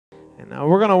And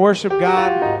we're going to worship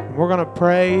God. And we're going to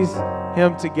praise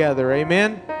Him together.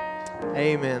 Amen?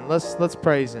 Amen. Let's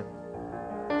praise Him.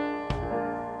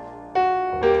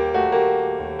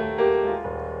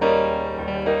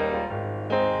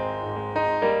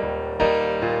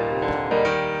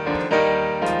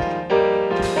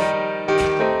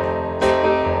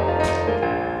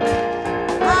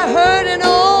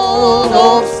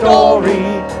 Story,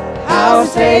 how a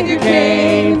Savior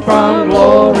came from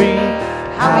glory,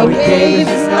 how He gave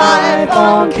His life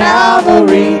on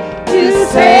Calvary to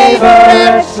save a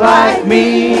wretch like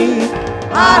me.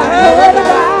 I heard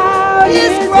about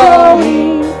His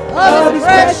growing of His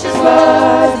precious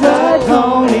blood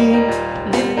atoning.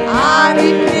 I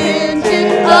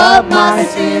repented of my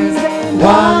sins and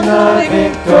won the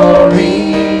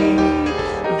victory.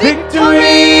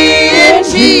 Victory in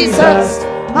Jesus,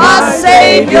 my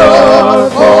Savior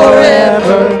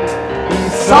forever. He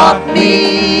sought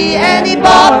me and He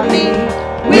bought me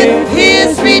with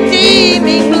His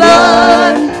redeeming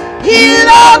blood. He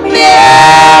loved me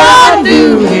ere I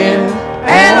knew Him,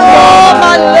 and all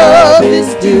my love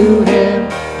is due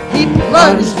Him. He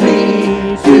plunged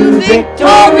me to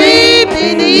victory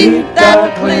beneath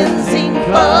that cleansing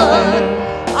flood.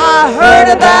 I heard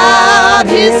about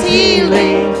His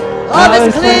healing, of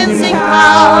His cleansing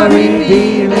power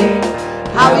revealing,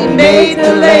 how He made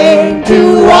the lame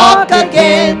to walk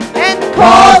again and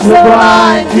caused the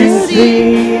blind to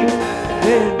see.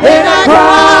 Then I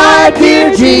cried,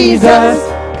 dear Jesus,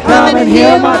 come and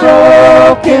heal my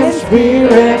broken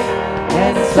spirit.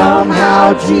 And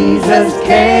somehow Jesus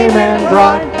came and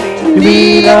brought to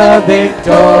me the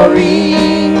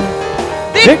victory.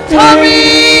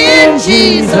 Victory in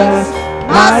Jesus,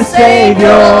 my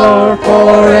Savior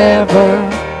forever.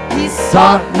 He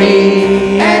sought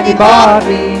me and He bought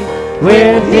me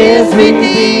with His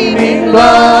redeeming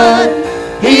blood.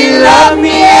 He loved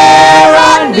me ere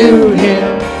I knew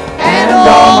Him, and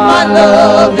all my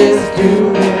love is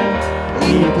due Him.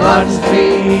 He plunged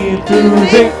me to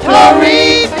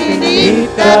victory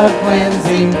beneath the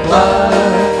cleansing flood.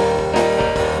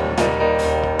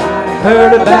 I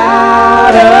heard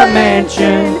about a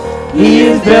mansion He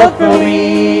has built for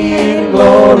me in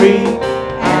glory, and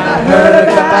I heard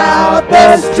about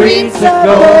the streets of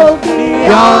gold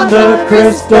beyond the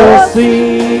crystal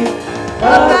sea,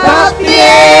 about the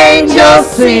angels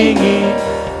singing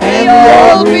and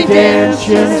the old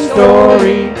redemption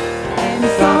story. And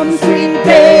some sweet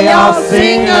day I'll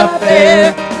sing up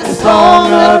there the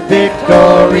song of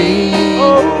victory.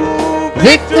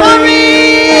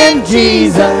 Victory in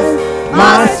Jesus,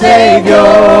 my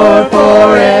Savior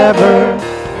forever.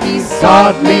 He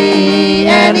sought me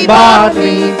and He bought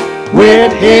me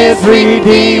with His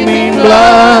redeeming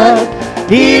blood.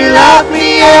 He loved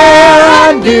me ere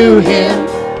I knew Him,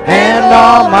 and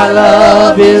all my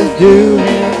love is due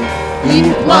Him.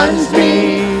 He plunged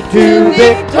me to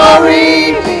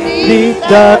victory beneath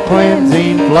the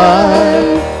cleansing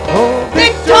flood. Oh,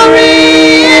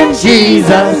 victory in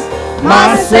Jesus,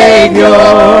 my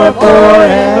Savior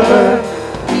forever.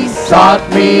 He sought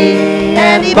me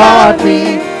and He bought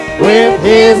me with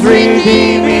His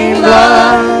redeeming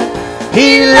blood.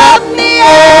 He loved me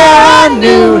ere I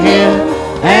knew Him,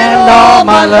 and all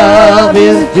my love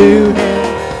is due Him.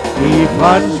 He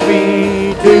plunged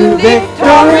me to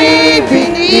victory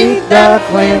beneath the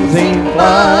cleansing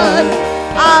flood.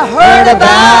 I heard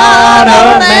about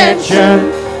a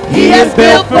mansion He has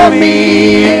built for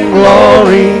me in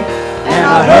glory, and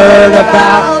I heard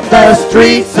about the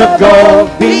streets of gold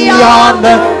beyond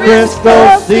the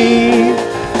crystal sea,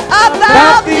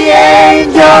 about the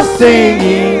angels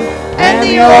singing and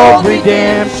the old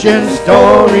redemption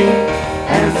story.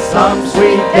 And some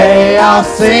sweet day I'll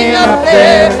sing up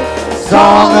there the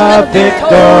song of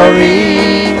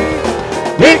victory.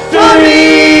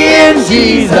 Victory in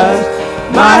Jesus,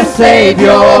 my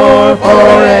Savior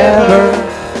forever.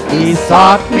 He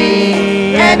sought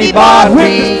me and He bought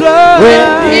me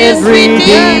with His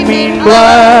redeeming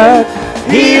blood.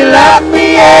 He loved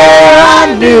me ere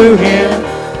I knew Him,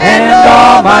 and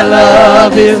all my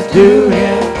love is due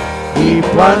Him. He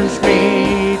plunged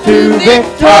me to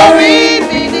victory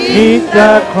beneath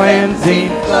the cleansing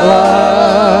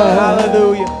flood.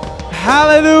 Hallelujah.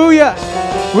 Hallelujah.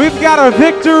 We've got a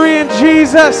victory in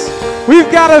Jesus.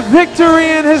 We've got a victory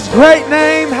in His great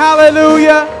name.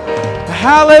 Hallelujah.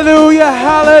 Hallelujah.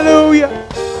 Hallelujah.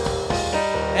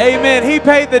 Amen. He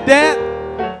paid the debt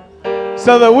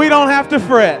so that we don't have to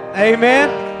fret. Amen.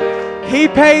 He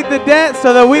paid the debt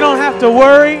so that we don't have to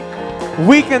worry.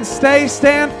 We can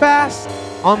stand fast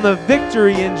on the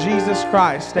victory in Jesus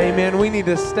Christ. Amen. We need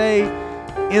to stay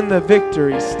in the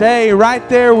victory. Stay right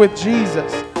there with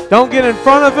Jesus. Don't get in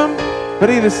front of him, but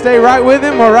either stay right with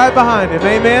him or right behind him.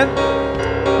 Amen?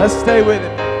 Let's stay with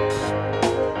him.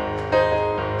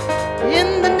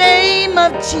 In the name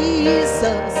of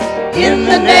Jesus, in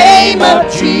the name of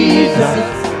Jesus,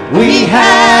 we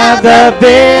have the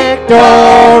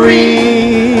victory.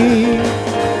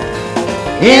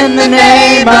 In the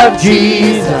name of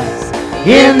Jesus,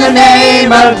 in the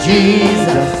name of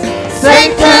Jesus,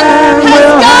 Satan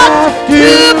will have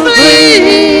to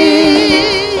flee.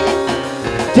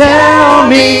 Tell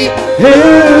me who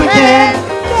can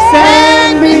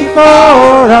stand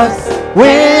before us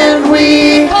when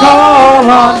we call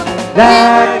on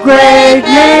that great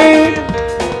name.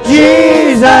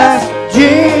 Jesus,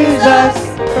 Jesus,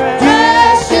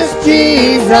 precious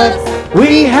Jesus,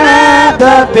 we have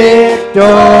the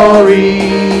victory.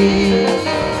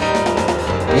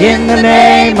 In the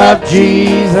name of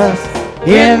Jesus,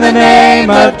 in the name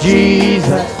of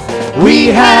Jesus, we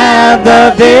have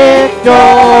the victory.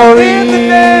 In the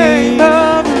name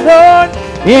of the Lord.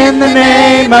 In the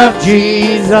name of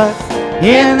Jesus,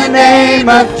 in the name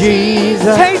of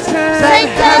Jesus,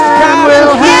 Satan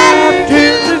will have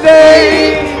to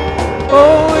today.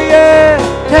 Oh yeah.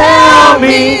 Tell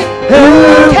me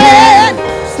who can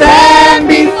stand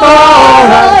before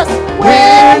us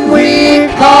when we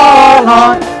call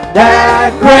on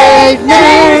that great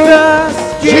name.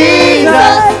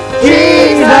 Jesus,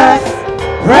 Jesus,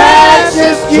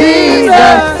 precious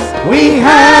Jesus, we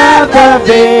have the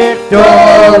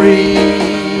victory.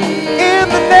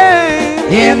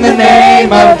 In the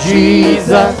name of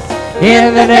Jesus,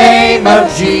 in the name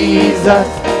of Jesus,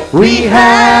 we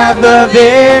have the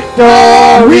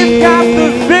victory. We've got the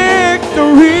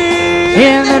victory.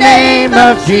 In the name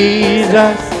of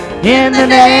Jesus, in the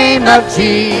name of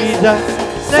Jesus,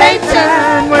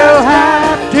 Satan will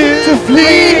have to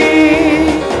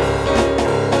flee.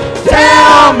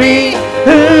 Tell me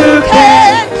who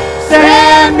can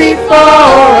stand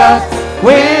before us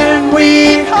when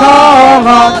we call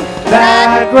on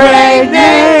that great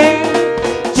name.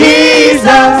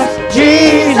 Jesus,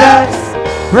 Jesus,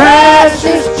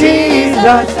 precious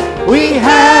Jesus, we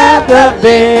have the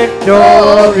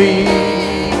victory.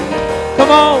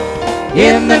 Come on.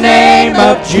 In the name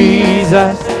of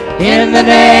Jesus, in the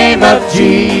name of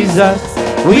Jesus,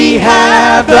 we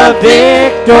have the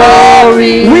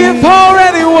victory. We've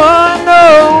already won,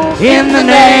 no. In the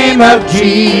name of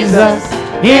Jesus,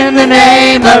 in the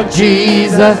name of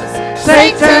Jesus,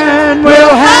 Satan will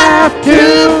have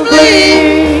to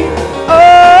flee.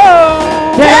 Oh,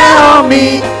 tell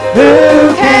me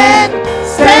who can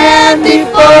stand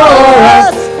before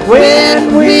us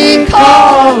when we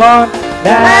call on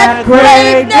that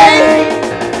great name.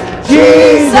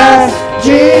 Jesus,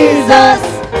 Jesus,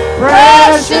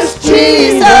 precious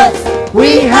Jesus,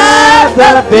 we have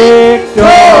the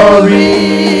victory.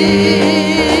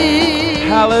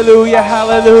 Hallelujah,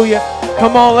 hallelujah.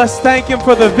 Come on, let's thank him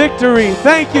for the victory.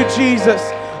 Thank you, Jesus.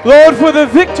 Lord, for the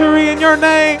victory in your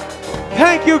name.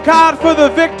 Thank you, God, for the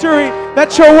victory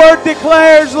that your word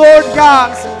declares, Lord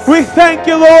God. We thank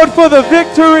you, Lord, for the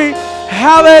victory.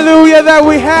 Hallelujah, that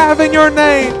we have in your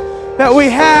name. That we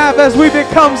have as we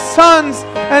become sons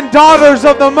and daughters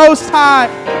of the Most High,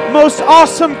 most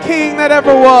awesome King that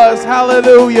ever was.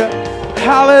 Hallelujah.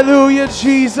 Hallelujah,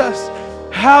 Jesus.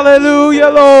 Hallelujah,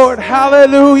 Lord.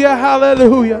 Hallelujah,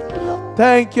 hallelujah.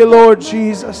 Thank you, Lord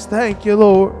Jesus. Thank you,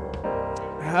 Lord.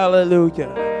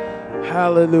 Hallelujah.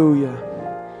 Hallelujah.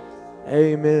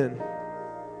 Amen.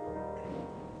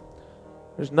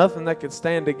 There's nothing that could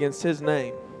stand against his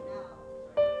name.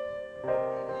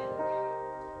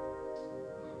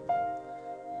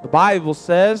 The Bible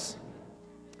says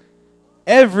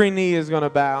every knee is going to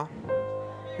bow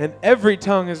and every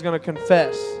tongue is going to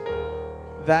confess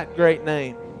that great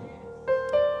name.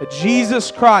 That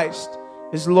Jesus Christ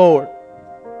is Lord.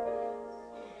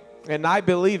 And I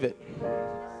believe it.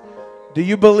 Do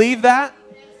you believe that?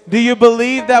 Do you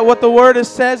believe that what the Word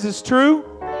says is true?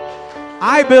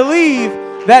 I believe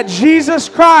that Jesus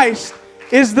Christ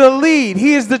is the lead.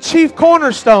 He is the chief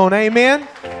cornerstone. Amen.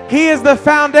 He is the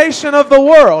foundation of the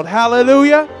world.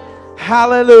 Hallelujah.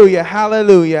 Hallelujah.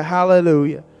 Hallelujah.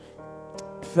 Hallelujah.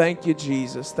 Thank you,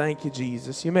 Jesus. Thank you,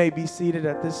 Jesus. You may be seated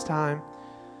at this time.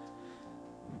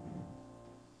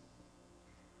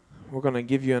 We're going to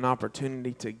give you an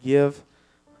opportunity to give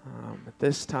at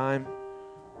this time.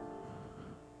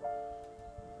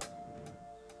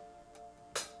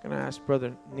 I'm going to ask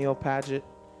Brother Neil Padgett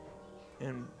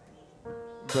and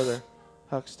Brother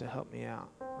Hux to help me out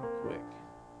real quick.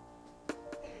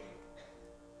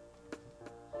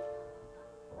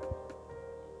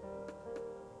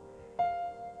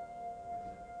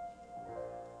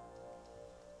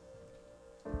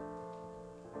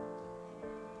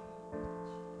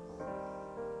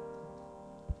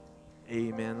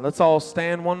 Amen. Let's all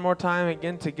stand one more time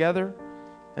again together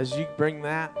as you bring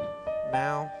that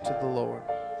now to the Lord.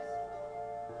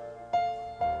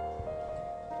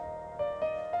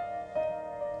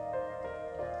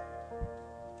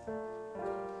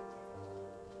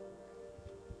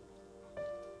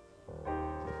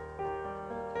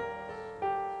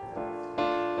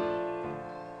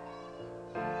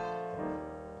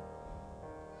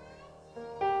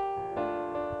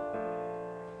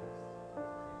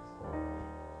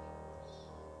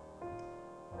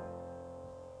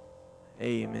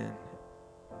 Amen.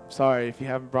 Sorry, if you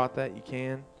haven't brought that, you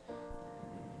can.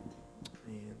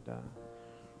 And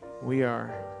we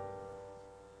are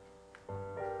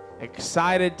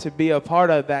excited to be a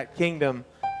part of that kingdom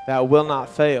that will not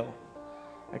fail.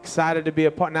 Excited to be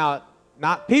a part. Now,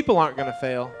 not people aren't going to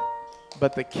fail,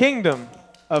 but the kingdom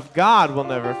of God will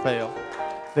never fail.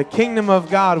 The kingdom of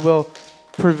God will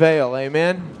prevail.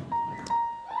 Amen.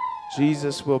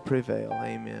 Jesus will prevail.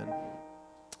 Amen.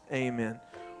 Amen.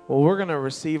 Well, we're going to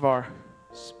receive our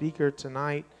speaker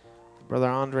tonight. Brother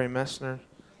Andre Messner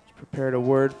has prepared a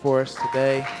word for us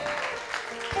today.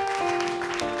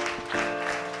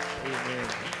 Amen.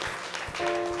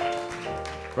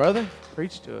 Brother,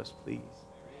 preach to us, please.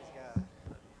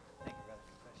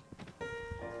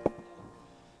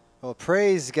 Well,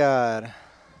 praise God.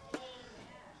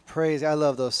 Praise God. I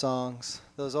love those songs.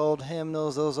 Those old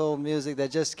hymnals, those old music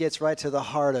that just gets right to the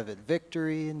heart of it.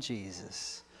 Victory in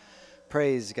Jesus.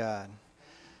 Praise God.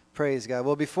 Praise God.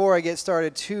 Well, before I get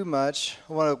started too much,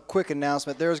 I want a quick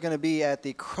announcement. There's going to be at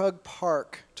the Krug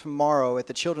Park tomorrow at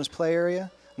the children's play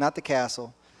area, not the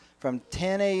castle, from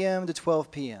 10 a.m. to 12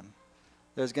 p.m.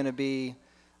 There's going to be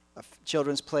a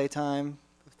children's play time,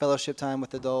 fellowship time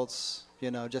with adults,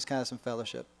 just kind of some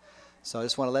fellowship. So I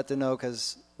just want to let them know,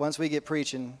 because once we get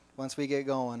preaching, once we get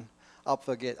going, I'll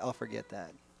forget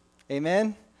that.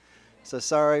 Amen? So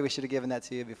sorry, we should have given that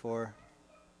to you before.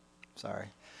 Sorry.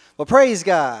 Well, praise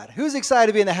God. Who's excited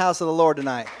to be in the house of the Lord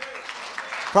tonight?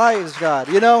 Praise God.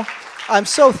 I'm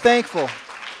so thankful.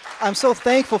 I'm so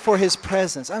thankful for His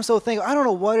presence. I'm so thankful. I don't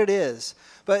know what it is,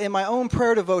 but in my own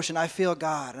prayer devotion, I feel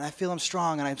God, and I feel Him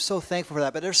strong, and I'm so thankful for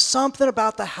that. But there's something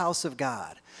about the house of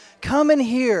God. Coming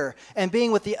here and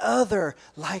being with the other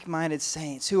like-minded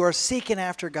saints who are seeking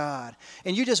after God.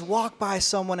 And you just walk by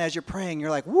someone as you're praying. You're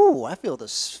like, woo, I feel the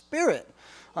Spirit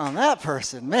on that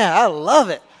person. Man, I love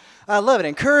it. I love it. It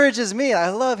encourages me. I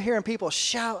love hearing people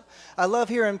shout. I love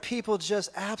hearing people just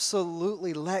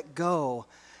absolutely let go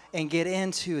and get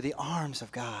into the arms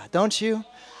of God. Don't you?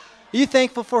 Are you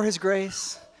thankful for His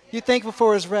grace? Are you thankful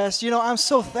for His rest? I'm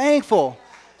so thankful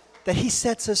that He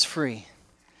sets us free,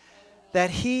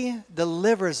 that He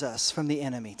delivers us from the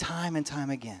enemy time and time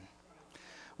again.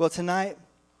 Well, tonight's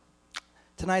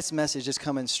message is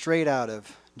coming straight out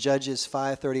of Judges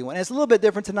 5:31. It's a little bit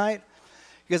different tonight,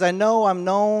 because I know I'm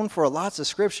known for lots of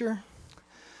scripture,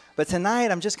 but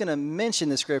tonight I'm just going to mention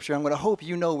the scripture. I'm going to hope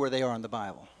you know where they are in the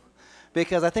Bible,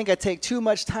 because I think I take too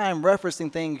much time referencing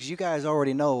things you guys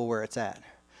already know where it's at.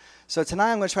 So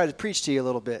tonight I'm going to try to preach to you a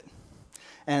little bit,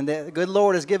 and the good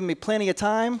Lord has given me plenty of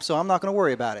time, so I'm not going to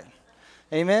worry about it.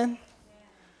 Amen?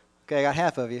 Okay, I got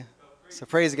half of you, so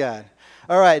praise God.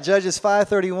 All right, Judges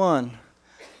 5:31.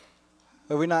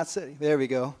 Are we not sitting? There we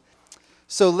go.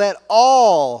 So let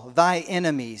all thy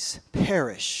enemies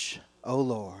perish, O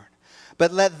Lord.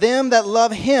 But let them that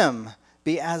love him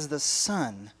be as the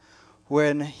sun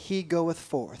when he goeth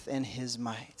forth in his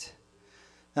might.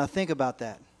 Now think about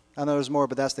that. I know there's more,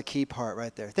 but that's the key part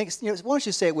right there. Why don't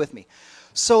you say it with me?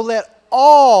 So let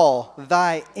all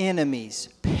thy enemies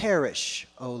perish,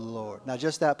 O Lord. Now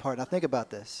just that part. Now think about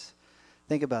this.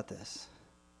 Think about this.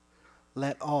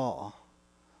 Let all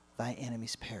thy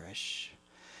enemies perish.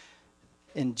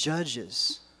 In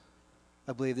Judges,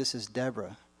 I believe this is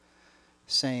Deborah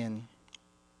saying,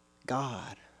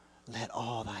 God, let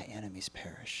all thy enemies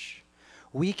perish.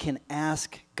 We can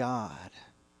ask God,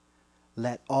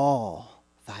 let all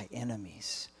thy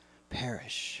enemies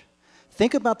perish.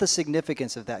 Think about the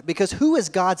significance of that, because who is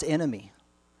God's enemy?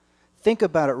 Think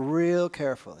about it real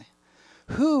carefully.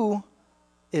 Who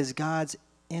is God's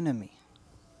enemy?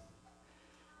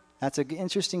 That's an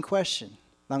interesting question.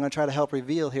 I'm going to try to help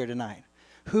reveal here tonight.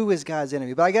 Who is God's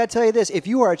enemy? But I got to tell you this, if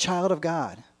you are a child of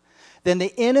God, then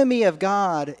the enemy of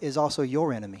God is also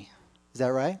your enemy. Is that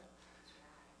right?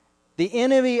 The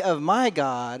enemy of my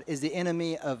God is the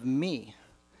enemy of me,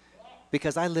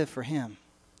 because I live for him.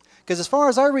 Because as far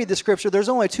as I read the scripture, there's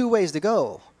only two ways to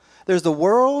go. There's the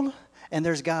world and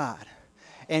there's God.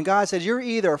 And God says, you're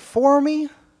either for me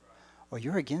or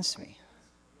you're against me.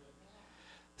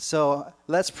 So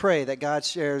let's pray that God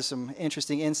shares some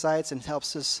interesting insights and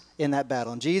helps us in that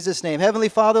battle. In Jesus' name, Heavenly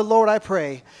Father, Lord, I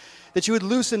pray that you would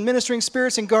loosen ministering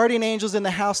spirits and guardian angels in the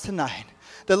house tonight.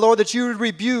 That, Lord, that you would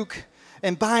rebuke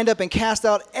and bind up and cast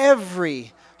out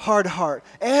every hard heart,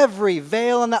 every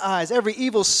veil in the eyes, every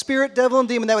evil spirit, devil, and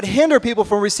demon that would hinder people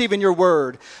from receiving your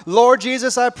word. Lord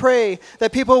Jesus, I pray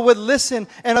that people would listen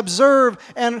and observe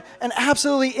and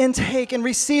absolutely intake and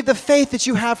receive the faith that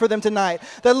you have for them tonight.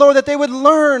 That, Lord, that they would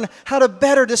learn how to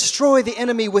better destroy the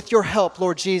enemy with your help,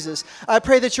 Lord Jesus. I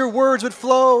pray that your words would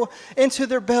flow into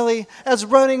their belly as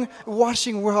running,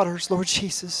 washing waters, Lord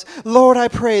Jesus. Lord, I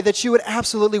pray that you would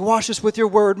absolutely wash us with your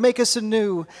word, make us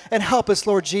anew, and help us,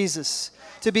 Lord Jesus,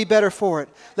 to be better for it.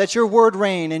 Let your word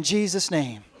reign in Jesus'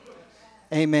 name.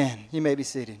 Amen. You may be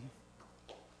seated.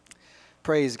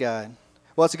 Praise God.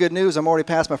 Well, it's good news. I'm already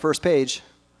past my first page.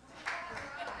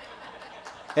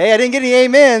 Hey, I didn't get any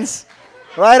amens.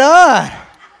 Right on.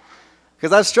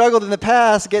 Because I've struggled in the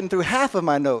past getting through half of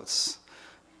my notes.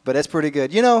 But it's pretty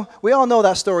good. You know, we all know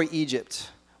that story,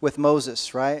 Egypt, with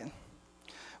Moses, right?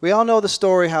 We all know the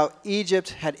story how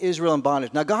Egypt had Israel in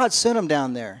bondage. Now, God sent them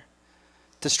down there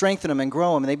to strengthen them and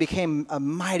grow them, and they became a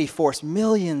mighty force,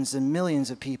 millions and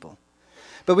millions of people.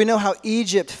 But we know how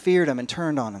Egypt feared them and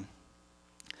turned on them,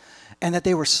 and that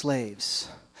they were slaves.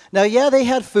 Now, yeah, they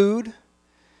had food.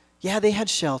 Yeah, they had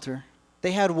shelter.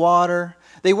 They had water.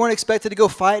 They weren't expected to go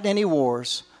fight in any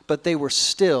wars, but they were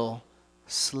still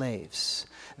slaves.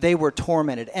 They were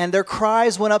tormented, and their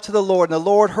cries went up to the Lord, and the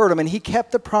Lord heard them, and he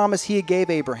kept the promise he gave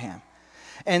Abraham.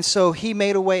 And so he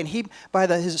made a way, and he, by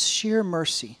his sheer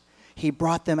mercy, he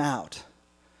brought them out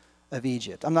of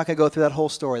Egypt. I'm not going to go through that whole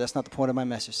story. That's not the point of my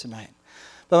message tonight.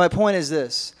 But my point is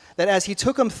this, that as he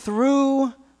took them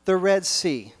through the Red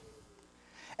Sea,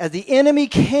 as the enemy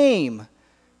came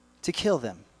to kill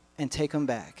them and take them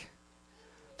back,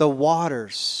 the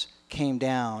waters came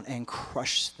down and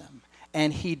crushed them.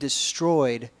 And he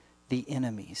destroyed the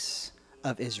enemies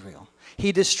of Israel.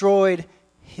 He destroyed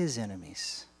his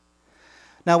enemies.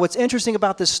 Now, what's interesting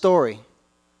about this story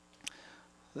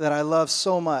that I love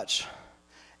so much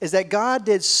is that God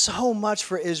did so much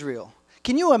for Israel.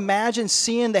 Can you imagine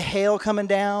seeing the hail coming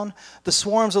down, the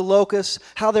swarms of locusts,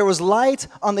 how there was light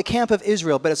on the camp of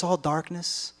Israel, but it's all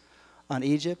darkness on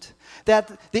Egypt? That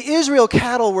the Israel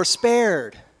cattle were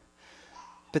spared,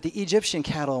 but the Egyptian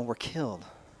cattle were killed.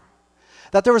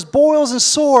 That there was boils and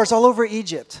sores all over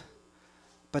Egypt,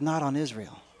 but not on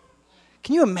Israel.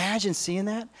 Can you imagine seeing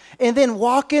that? And then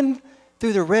walking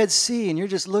through the Red Sea, and you're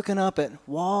just looking up at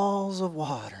walls of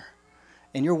water,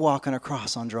 and you're walking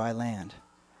across on dry land.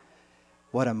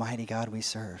 What a mighty God we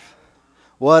serve.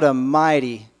 What a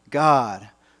mighty God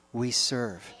we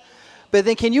serve. But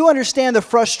then can you understand the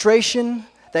frustration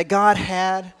that God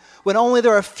had when only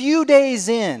they're a few days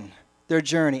in their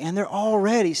journey, and they're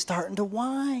already starting to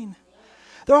whine?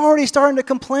 They're already starting to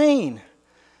complain.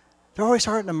 They're already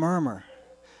starting to murmur.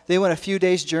 They went a few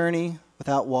days' journey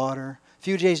without water, a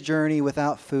few days' journey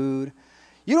without food.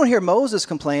 You don't hear Moses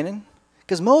complaining,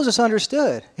 because Moses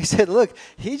understood. He said, look,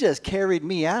 he just carried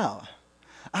me out.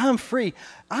 I'm free.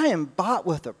 I am bought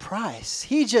with a price.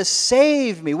 He just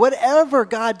saved me. Whatever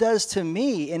God does to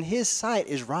me in his sight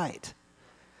is right.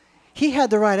 He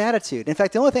had the right attitude. In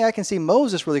fact, the only thing I can see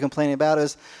Moses really complaining about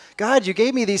is, God, you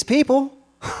gave me these people.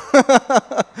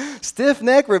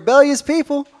 Stiff-necked, rebellious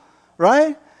people,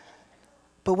 right?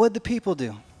 But what did the people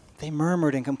do? They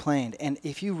murmured and complained. And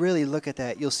if you really look at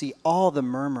that, you'll see all the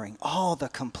murmuring, all the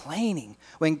complaining,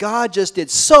 when God just did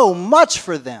so much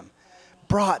for them,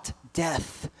 brought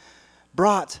death,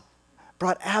 brought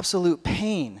absolute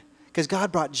pain, because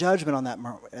God brought judgment on that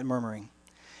murmuring.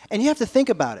 And you have to think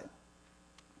about it.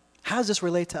 How does this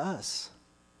relate to us?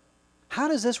 How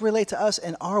does this relate to us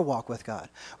in our walk with God?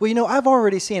 Well, you know, I've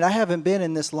already seen, I haven't been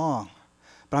in this long,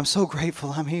 but I'm so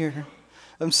grateful I'm here.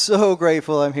 I'm so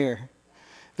grateful I'm here,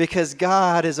 because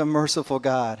God is a merciful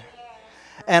God.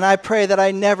 And I pray that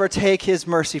I never take his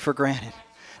mercy for granted.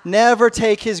 Never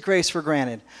take his grace for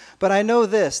granted. But I know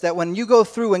this, that when you go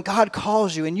through and God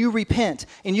calls you and you repent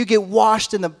and you get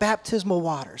washed in the baptismal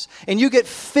waters and you get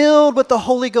filled with the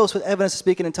Holy Ghost with evidence of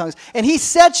speaking in tongues, and he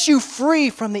sets you free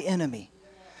from the enemy,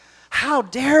 how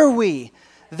dare we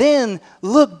then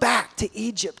look back to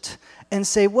Egypt and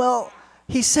say, well,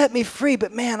 he set me free,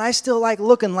 but man, I still like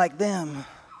looking like them.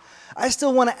 I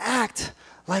still want to act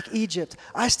like Egypt.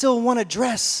 I still want to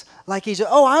dress like Egypt.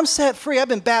 Oh, I'm set free. I've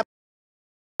been baptized,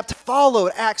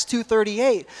 followed Acts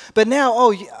 2:38. But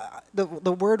now,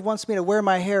 the word wants me to wear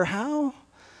my hair how?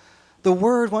 The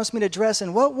word wants me to dress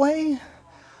in what way?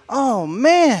 Oh,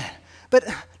 man. But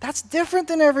that's different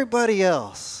than everybody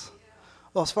else.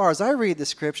 Well, as far as I read the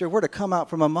scripture, we're to come out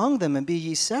from among them and be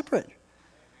ye separate.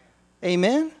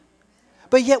 Amen?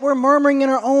 But yet we're murmuring in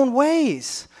our own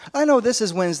ways. I know this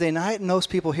is Wednesday night, and most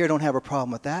people here don't have a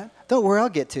problem with that. Don't worry, I'll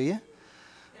get to you.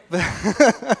 But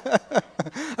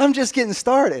I'm just getting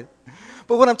started.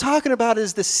 But what I'm talking about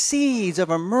is the seeds of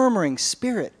a murmuring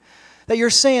spirit. That you're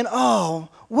saying, oh,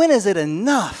 when is it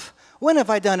enough? When have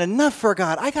I done enough for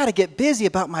God? I got to get busy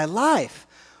about my life.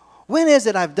 When is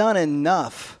it I've done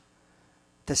enough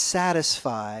to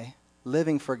satisfy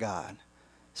living for God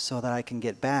so that I can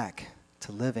get back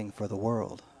to living for the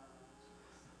world?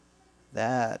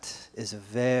 That is a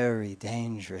very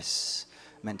dangerous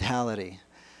mentality.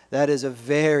 That is a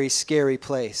very scary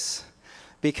place,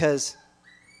 because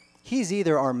he's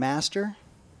either our master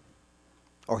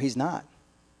or he's not.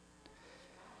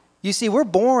 You see, we're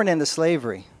born into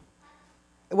slavery.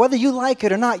 Whether you like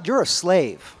it or not, you're a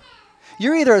slave.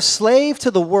 You're either a slave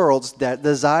to the world's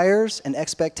desires and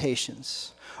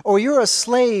expectations, or you're a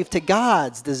slave to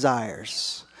God's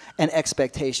desires and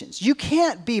expectations. You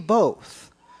can't be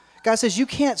both. God says you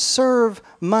can't serve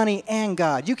money and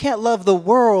God. You can't love the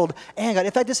world and God.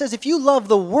 In fact, it says if you love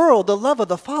the world, the love of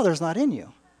the Father is not in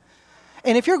you.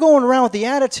 And if you're going around with the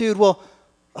attitude, well,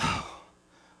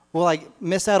 will I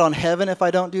miss out on heaven if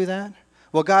I don't do that?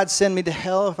 Will God send me to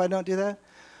hell if I don't do that?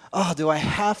 Oh, do I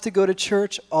have to go to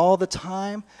church all the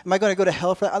time? Am I going to go to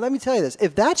hell for that? Let me tell you this.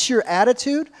 If that's your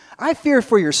attitude, I fear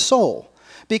for your soul.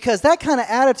 Because that kind of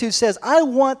attitude says, I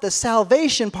want the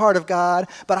salvation part of God,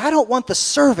 but I don't want the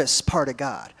service part of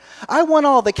God. I want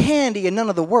all the candy and none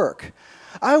of the work.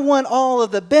 I want all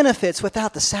of the benefits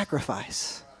without the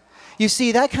sacrifice. You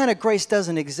see, that kind of grace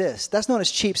doesn't exist. That's known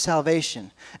as cheap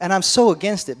salvation. And I'm so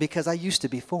against it because I used to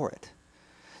be for it.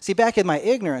 See, back in my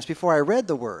ignorance, before I read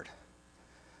the Word,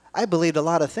 I believed a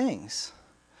lot of things.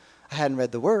 I hadn't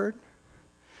read the Word.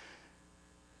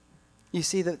 You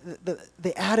see,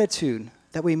 the attitude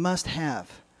that we must have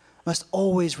must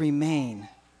always remain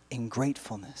in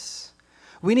gratefulness.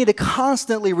 We need to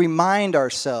constantly remind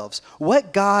ourselves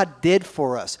what God did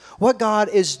for us, what God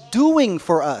is doing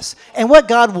for us, and what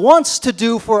God wants to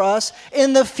do for us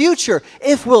in the future,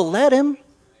 if we'll let Him.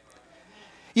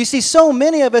 You see, so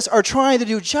many of us are trying to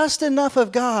do just enough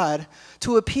of God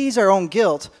to appease our own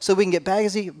guilt so we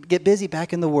can get busy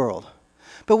back in the world.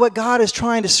 But what God is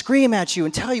trying to scream at you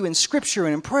and tell you in Scripture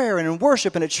and in prayer and in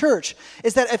worship and at church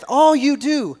is that if all you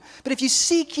do, but if you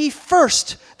seek ye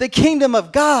first the kingdom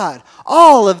of God,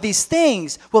 all of these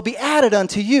things will be added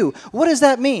unto you. What does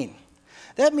that mean?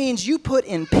 That means you put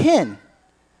in pen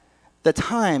the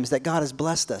times that God has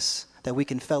blessed us that we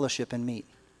can fellowship and meet.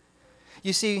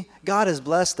 You see, God has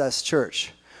blessed us,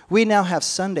 church. We now have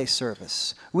Sunday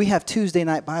service. We have Tuesday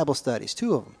night Bible studies,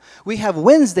 2 of them. We have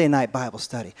Wednesday night Bible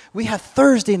study. We have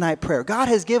Thursday night prayer. God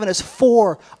has given us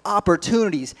 4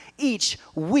 opportunities each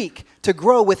week to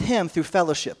grow with Him through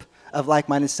fellowship of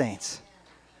like-minded saints.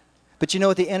 But you know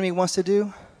what the enemy wants to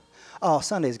do? Oh,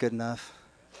 Sunday's good enough.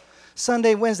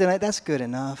 Sunday, Wednesday night, that's good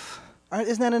enough.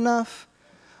 Isn't that enough?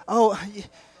 Oh,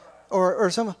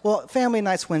 well, family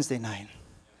night's Wednesday night.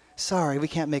 Sorry, we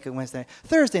can't make it Wednesday night.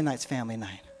 Thursday night's family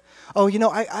night. Oh, you know,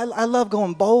 I love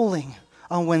going bowling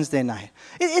on Wednesday night.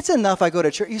 It's enough I go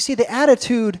to church. You see, the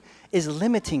attitude is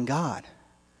limiting God.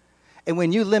 And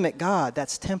when you limit God,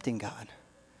 that's tempting God.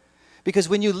 Because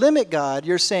when you limit God,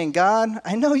 you're saying, God,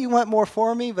 I know you want more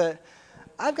for me, but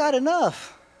I've got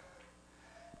enough.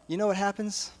 You know what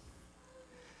happens?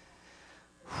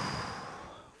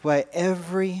 Why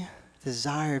every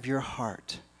desire of your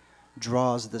heart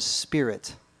draws the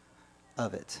spirit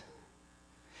of it.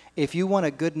 If you want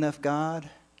a good enough God,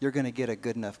 you're going to get a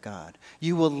good enough God.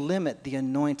 You will limit the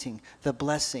anointing, the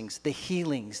blessings, the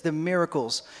healings, the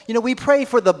miracles. You know, we pray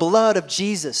for the blood of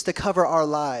Jesus to cover our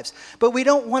lives, but we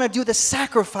don't want to do the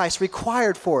sacrifice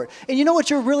required for it. And you know what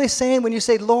you're really saying when you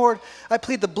say, Lord, I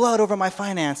plead the blood over my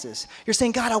finances? You're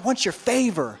saying, God, I want your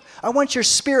favor. I want your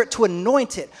spirit to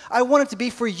anoint it. I want it to be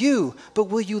for you, but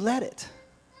will you let it?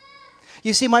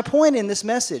 You see, my point in this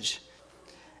message,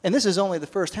 and this is only the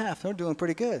first half, they're doing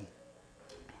pretty good.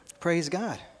 Praise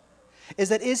God. Is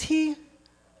that, is He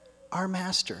our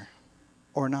master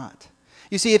or not?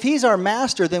 You see, if He's our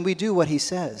master, then we do what He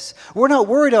says. We're not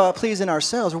worried about pleasing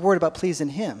ourselves. We're worried about pleasing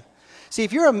Him. See,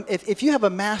 if you have a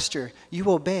master, you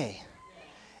obey,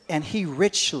 and He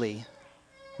richly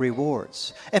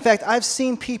rewards. In fact, I've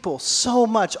seen people so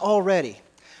much already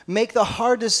make the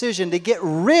hard decision to get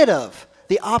rid of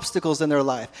the obstacles in their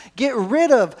life. Get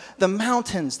rid of the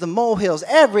mountains, the molehills,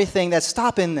 everything that's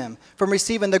stopping them from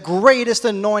receiving the greatest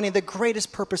anointing, the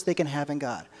greatest purpose they can have in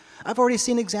God. I've already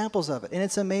seen examples of it, and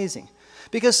it's amazing.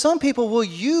 Because some people will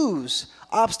use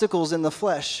obstacles in the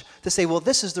flesh to say, well,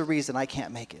 this is the reason I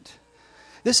can't make it.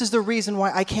 This is the reason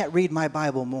why I can't read my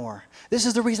Bible more. This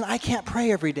is the reason I can't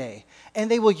pray every day. And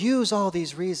they will use all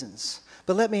these reasons.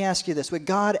 But let me ask you this. Would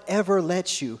God ever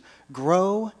let you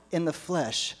grow in the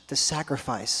flesh to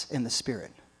sacrifice in the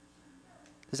spirit?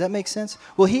 Does that make sense?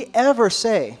 Will he ever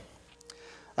say,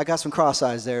 I got some cross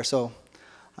eyes there, so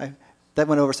that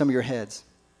went over some of your heads.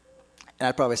 And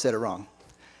I probably said it wrong.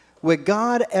 Would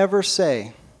God ever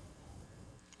say,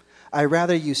 I'd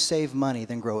rather you save money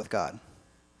than grow with God?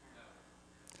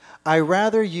 I'd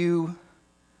rather you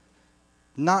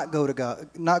not go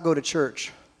to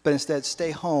church, but instead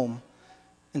stay home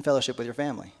and fellowship with your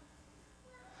family.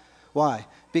 Why?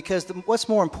 Because what's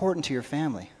more important to your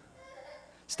family?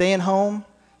 Staying home,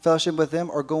 fellowship with them,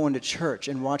 or going to church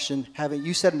and watching,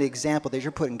 you set an example that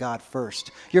you're putting God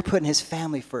first. You're putting his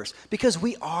family first. Because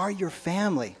we are your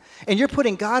family. And you're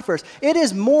putting God first. It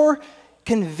is more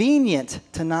convenient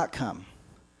to not come.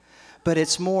 But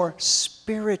it's more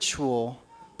spiritual,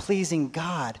 pleasing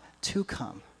God to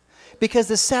come. Because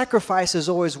the sacrifice is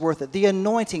always worth it. The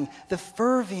anointing, the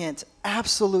fervent,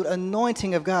 absolute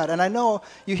anointing of God. And I know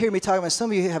you hear me talking about, some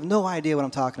of you have no idea what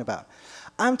I'm talking about.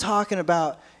 I'm talking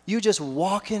about you just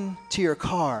walking to your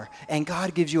car and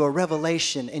God gives you a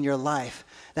revelation in your life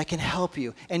that can help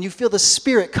you. And you feel the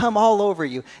Spirit come all over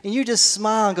you. And you just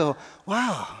smile and go,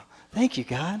 wow, thank you,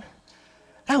 God.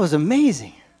 That was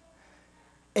amazing.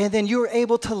 And then you're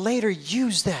able to later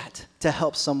use that to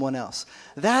help someone else.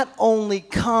 That only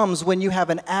comes when you have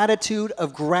an attitude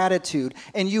of gratitude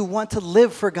and you want to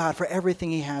live for God for everything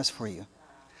he has for you.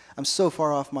 I'm so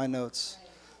far off my notes.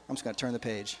 I'm just going to turn the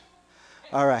page.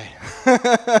 All right.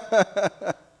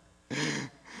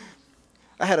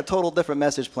 I had a total different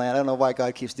message plan. I don't know why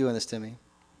God keeps doing this to me.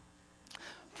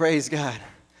 Praise God.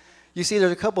 You see,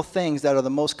 there's a couple things that are the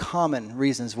most common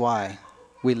reasons why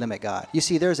we limit God. You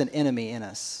see, there's an enemy in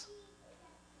us.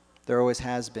 There always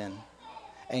has been.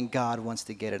 And God wants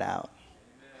to get it out.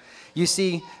 You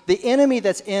see, the enemy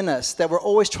that's in us that we're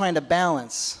always trying to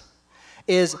balance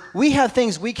is we have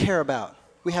things we care about.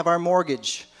 We have our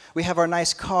mortgage. We have our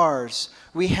nice cars.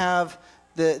 We have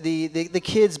the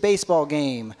kids' baseball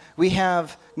game. We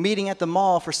have meeting at the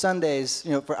mall for Sundays,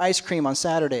 for ice cream on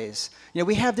Saturdays.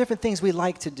 We have different things we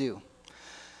like to do.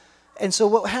 And so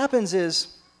what happens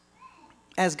is,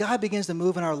 as God begins to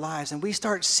move in our lives and we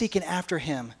start seeking after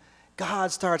him,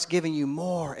 God starts giving you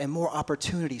more and more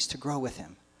opportunities to grow with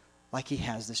him, like he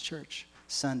has this church,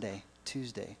 Sunday,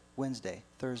 Tuesday, Wednesday,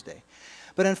 Thursday.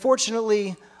 But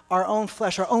unfortunately, our own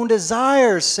flesh, our own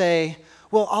desires say,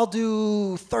 well, I'll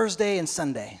do Thursday and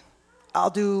Sunday. I'll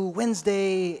do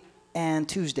Wednesday and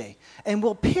Tuesday. And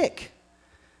we'll pick,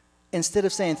 instead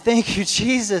of saying, thank you,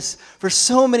 Jesus, for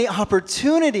so many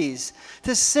opportunities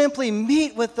to simply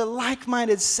meet with the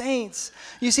like-minded saints.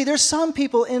 You see, there's some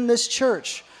people in this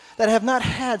church that have not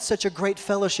had such a great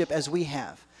fellowship as we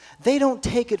have. They don't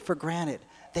take it for granted.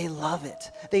 They love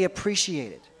it. They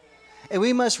appreciate it. And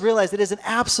we must realize that it is an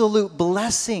absolute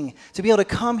blessing to be able to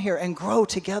come here and grow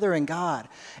together in God.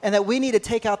 And that we need to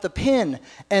take out the pen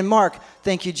and mark,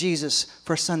 thank you, Jesus,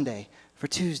 for Sunday, for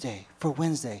Tuesday, for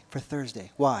Wednesday, for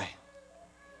Thursday. Why?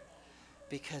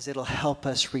 Because it'll help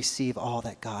us receive all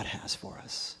that God has for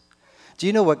us. Do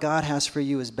you know what God has for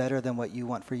you is better than what you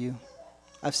want for you?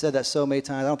 I've said that so many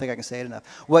times, I don't think I can say it enough.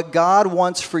 What God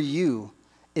wants for you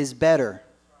is better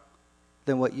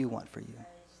than what you want for you.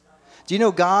 Do you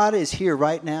know God is here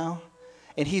right now,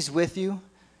 and he's with you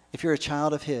if you're a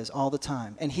child of his all the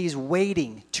time, and he's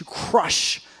waiting to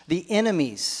crush the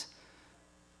enemies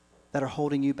that are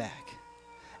holding you back.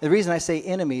 The reason I say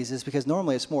enemies is because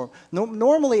normally it's more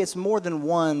than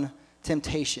one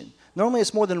temptation. Normally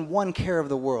it's more than one care of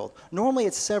the world. Normally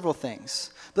it's several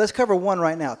things. But let's cover one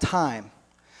right now, time.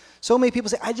 So many people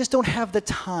say, I just don't have the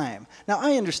time. Now,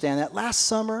 I understand that. Last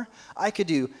summer, I could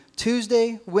do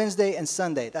Tuesday, Wednesday, and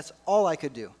Sunday. That's all I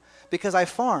could do because I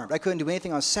farmed. I couldn't do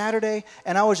anything on Saturday,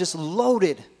 and I was just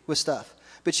loaded with stuff.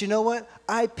 But you know what?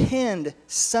 I pinned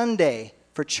Sunday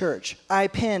for church. I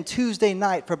pinned Tuesday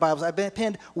night for Bibles. I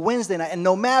pinned Wednesday night. And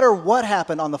no matter what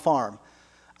happened on the farm,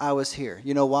 I was here.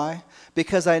 You know why?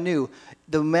 Because I knew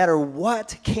no matter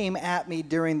what came at me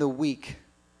during the week,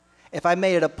 if I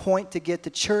made it a point to get to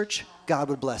church, God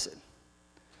would bless it.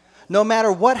 No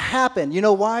matter what happened. You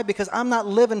know why? Because I'm not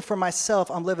living for myself.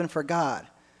 I'm living for God.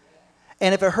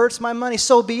 And if it hurts my money,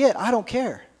 so be it. I don't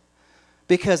care.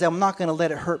 Because I'm not going to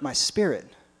let it hurt my spirit.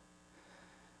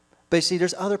 But you see,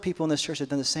 there's other people in this church that have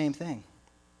done the same thing.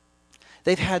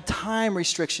 They've had time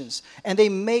restrictions. And they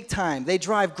make time. They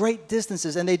drive great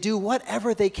distances. And they do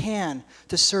whatever they can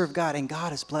to serve God. And God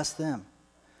has blessed them.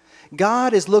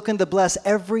 God is looking to bless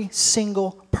every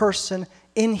single person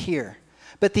in here.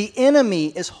 But the enemy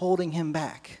is holding him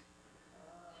back.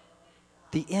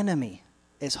 The enemy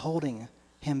is holding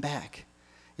him back.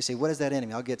 You say, what is that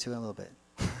enemy? I'll get to it in a little bit.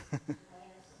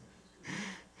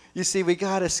 You see, we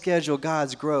got to schedule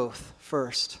God's growth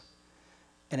first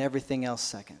and everything else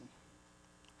second.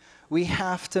 We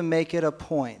have to make it a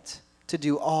point to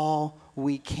do all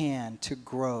we can to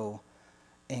grow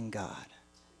in God.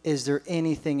 Is there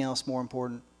anything else more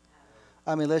important?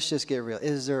 I mean, let's just get real.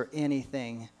 Is there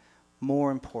anything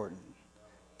more important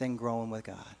than growing with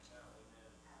God?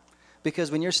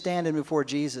 Because when you're standing before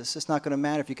Jesus, it's not going to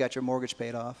matter if you got your mortgage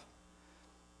paid off.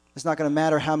 It's not going to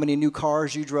matter how many new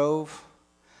cars you drove.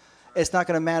 It's not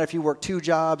going to matter if you worked 2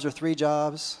 jobs or 3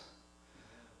 jobs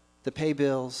to pay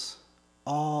bills.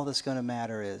 All that's going to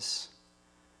matter is,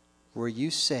 were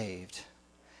you saved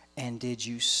and did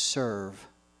you serve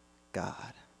God?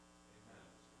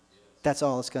 That's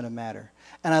all that's going to matter.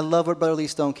 And I love what Brother Lee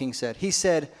Stone King said. He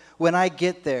said, when I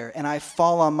get there and I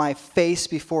fall on my face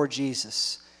before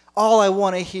Jesus, all I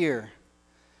want to hear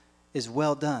is,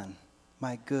 well done,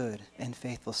 my good and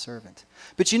faithful servant.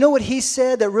 But you know what he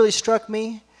said that really struck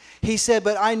me? He said,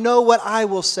 but I know what I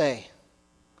will say.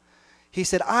 He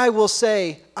said, I will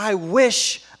say, I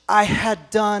wish I had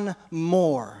done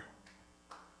more.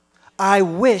 I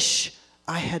wish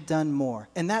I had done more.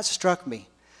 And that struck me.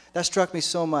 That struck me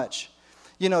so much.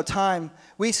 You know,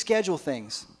 we schedule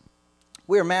things.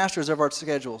 We are masters of our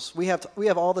schedules. We have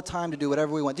all the time to do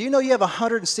whatever we want. Do you know you have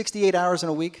 168 hours in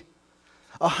a week?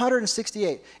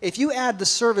 168. If you add the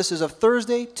services of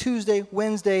Thursday, Tuesday,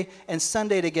 Wednesday, and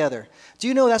Sunday together, do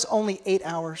you know that's only 8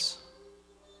 hours?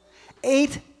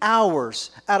 8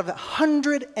 hours out of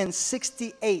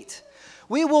 168.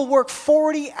 We will work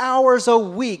 40 hours a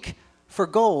week for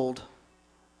gold,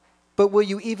 but will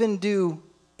you even do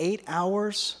 8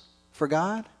 hours for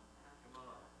God?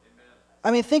 I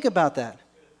mean, think about that.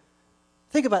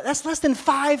 Think about it. That's less than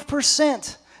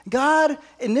 5%. God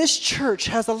in this church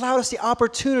has allowed us the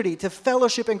opportunity to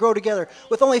fellowship and grow together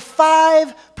with only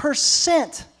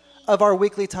 5% of our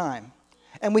weekly time.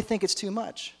 And we think it's too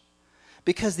much.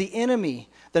 Because the enemy,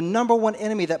 the number one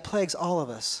enemy that plagues all of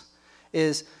us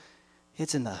is,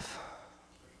 it's enough.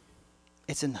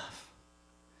 It's enough.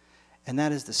 And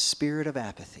that is the spirit of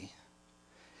apathy.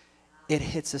 It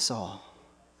hits us all.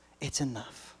 It's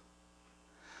enough.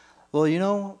 Well, you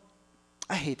know,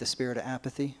 I hate the spirit of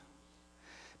apathy.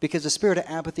 Because the spirit of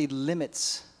apathy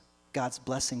limits God's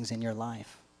blessings in your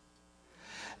life.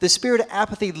 The spirit of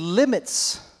apathy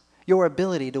limits your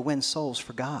ability to win souls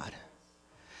for God.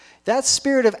 That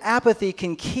spirit of apathy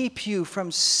can keep you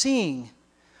from seeing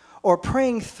or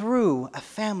praying through a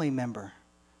family member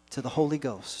to the Holy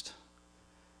Ghost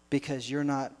because you're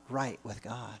not right with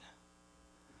God.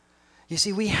 You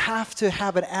see, we have to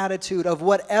have an attitude of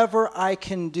whatever I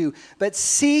can do. But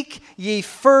seek ye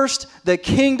first the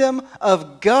kingdom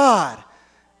of God,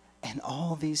 and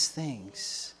all these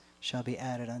things shall be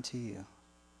added unto you.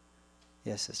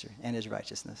 Yes, sister, and his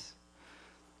righteousness.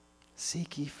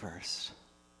 Seek ye first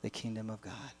the kingdom of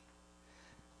God.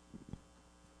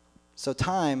 So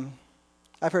time,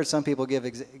 I've heard some people give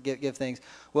things.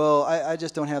 Well, I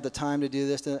just don't have the time to do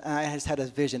this. And I just had a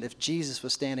vision. If Jesus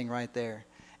was standing right there,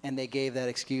 and they gave that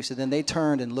excuse, and then they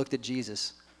turned and looked at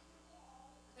Jesus,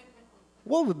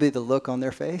 what would be the look on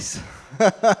their face?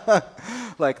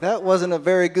 Like, that wasn't a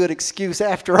very good excuse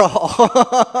after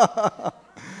all.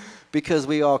 Because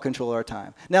we all control our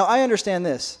time. Now, I understand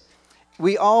this.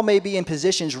 We all may be in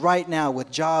positions right now with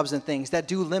jobs and things that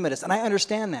do limit us, and I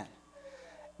understand that.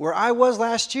 Where I was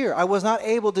last year, I was not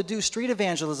able to do street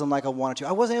evangelism like I wanted to.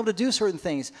 I wasn't able to do certain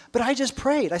things, but I just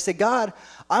prayed. I said, God,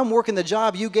 I'm working the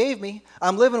job you gave me.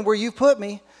 I'm living where you put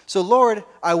me. So, Lord,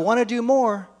 I want to do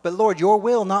more, but, Lord, your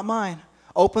will, not mine.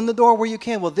 Open the door where you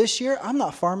can. Well, this year, I'm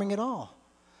not farming at all.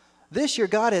 This year,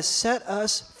 God has set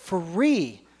us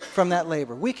free from that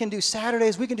labor. We can do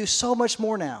Saturdays. We can do so much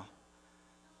more now.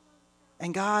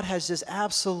 And God has just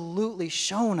absolutely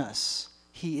shown us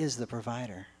He is the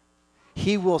provider.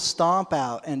 He will stomp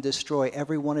out and destroy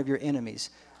every one of your enemies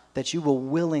that you will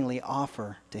willingly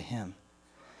offer to Him.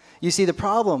 You see, the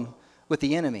problem with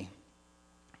the enemy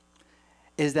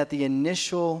is that the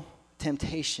initial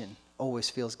temptation always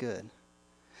feels good.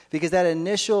 Because that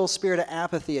initial spirit of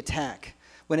apathy attack,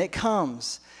 when it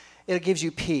comes, it gives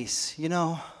you peace. You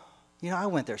know, I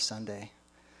went there Sunday.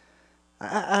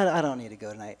 I don't need to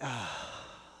go tonight.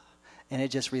 And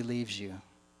it just relieves you.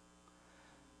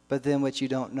 But then what you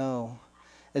don't know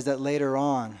is that later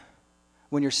on,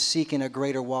 when you're seeking a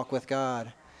greater walk with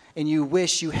God, and you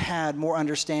wish you had more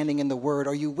understanding in the Word,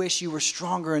 or you wish you were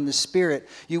stronger in the Spirit.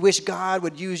 You wish God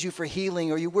would use you for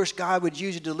healing, or you wish God would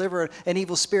use you to deliver an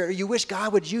evil spirit, or you wish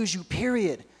God would use you,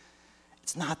 period.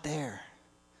 It's not there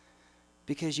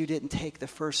because you didn't take the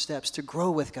first steps to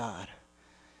grow with God.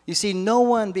 You see, no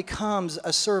one becomes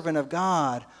a servant of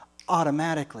God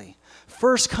automatically.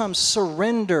 First comes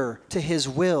surrender to His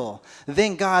will.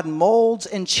 Then God molds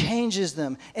and changes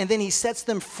them, and then He sets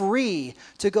them free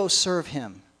to go serve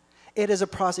Him. It is a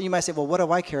process. You might say, well, what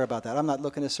do I care about that? I'm not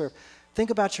looking to serve. Think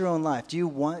about your own life. Do you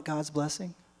want God's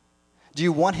blessing? Do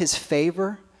you want His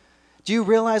favor? Do you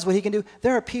realize what He can do?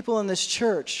 There are people in this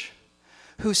church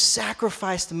who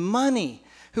sacrificed money,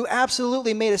 who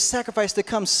absolutely made a sacrifice to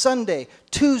come Sunday,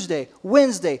 Tuesday,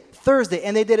 Wednesday, Thursday,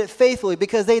 and they did it faithfully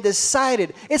because they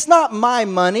decided it's not my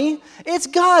money, it's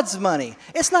God's money.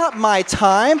 It's not my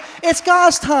time, it's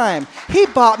God's time. He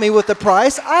bought me with the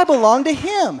price. I belong to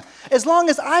Him. As long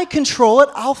as I control it,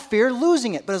 I'll fear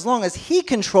losing it. But as long as He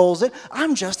controls it,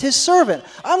 I'm just His servant.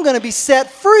 I'm going to be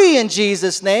set free in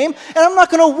Jesus' name, and I'm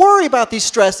not going to worry about these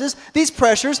stresses, these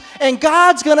pressures, and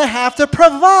God's going to have to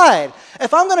provide.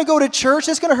 If I'm going to go to church,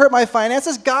 it's going to hurt my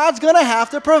finances. God's going to have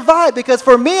to provide, because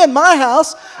for me and my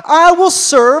house, I will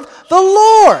serve the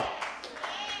Lord.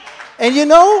 And you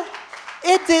know,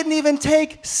 it didn't even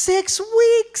take 6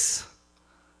 weeks,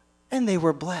 and they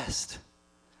were blessed.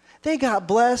 They got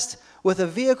blessed with a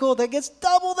vehicle that gets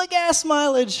double the gas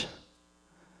mileage.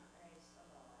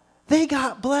 They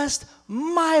got blessed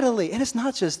mightily. And it's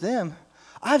not just them.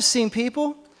 I've seen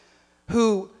people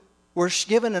who were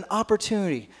given an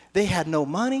opportunity. They had no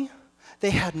money.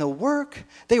 They had no work.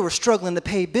 They were struggling to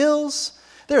pay bills.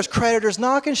 There's creditors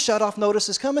knocking, shut-off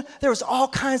notices coming. There was all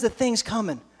kinds of things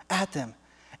coming at them.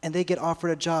 And they get offered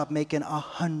a job making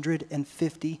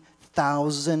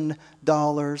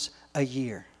 $150,000 a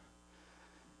year.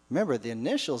 Remember, the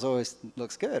initials always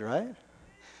looks good, right?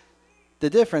 The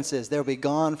difference is they'll be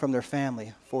gone from their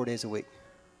family 4 days a week.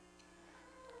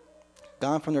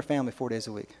 Gone from their family 4 days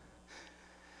a week.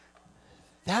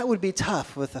 That would be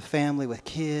tough with a family with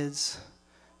kids,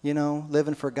 you know,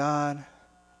 living for God.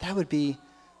 That would be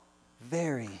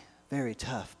very, very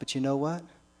tough. But you know what?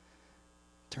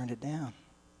 Turned it down.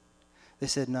 They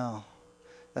said, no,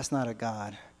 that's not a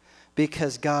God.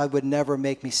 Because God would never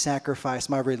make me sacrifice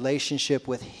my relationship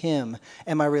with Him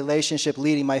and my relationship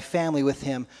leading my family with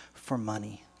Him for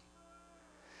money.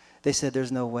 They said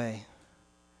there's no way.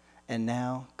 And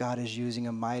now God is using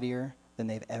them mightier than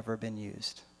they've ever been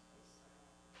used.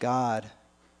 God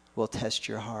will test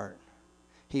your heart.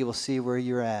 He will see where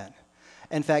you're at.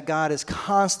 In fact, God is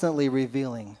constantly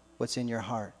revealing what's in your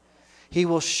heart. He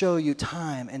will show you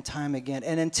time and time again.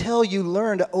 And until you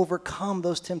learn to overcome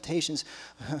those temptations,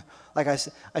 like I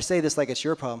say this like it's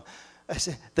your problem. I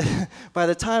say, by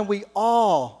the time we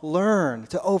all learn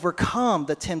to overcome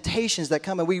the temptations that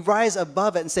come and we rise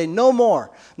above it and say, no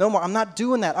more, no more. I'm not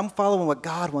doing that. I'm following what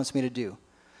God wants me to do.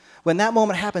 When that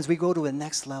moment happens, we go to a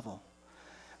next level.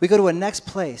 We go to a next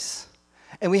place.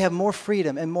 And we have more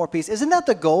freedom and more peace. Isn't that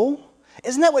the goal?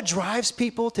 Isn't that what drives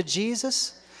people to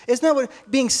Jesus? Isn't that what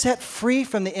being set free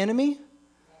from the enemy?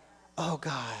 Oh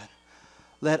God,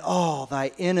 let all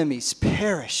thy enemies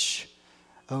perish.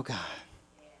 Oh God,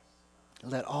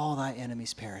 let all thy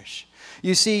enemies perish.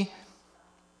 You see,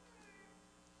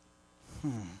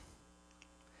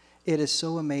 it is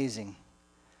so amazing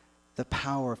the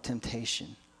power of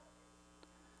temptation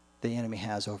the enemy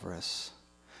has over us.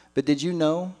 But did you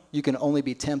know you can only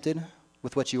be tempted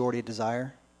with what you already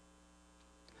desire?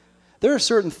 There are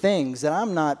certain things that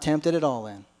I'm not tempted at all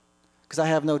in because I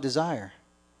have no desire.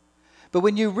 But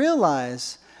when you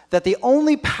realize that the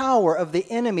only power of the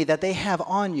enemy that they have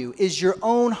on you is your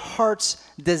own heart's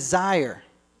desire,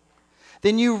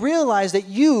 then you realize that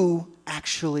you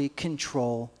actually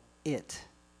control it.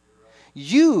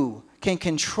 You can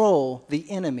control the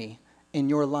enemy in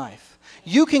your life.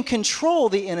 You can control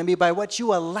the enemy by what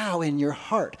you allow in your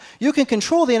heart. You can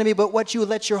control the enemy by what you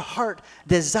let your heart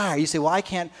desire. You say, well, I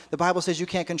can't. The Bible says you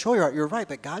can't control your heart. You're right,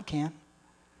 but God can.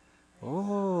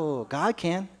 Oh, God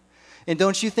can. And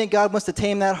don't you think God wants to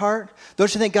tame that heart?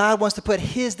 Don't you think God wants to put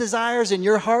His desires in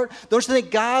your heart? Don't you think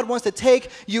God wants to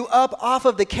take you up off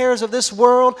of the cares of this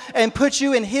world and put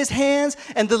you in His hands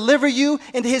and deliver you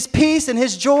into His peace and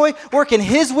His joy, work in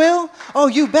His will? Oh,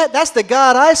 you bet. That's the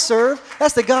God I serve.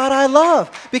 That's the God I love,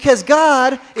 because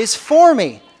God is for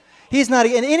me. He's not,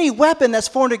 and any weapon that's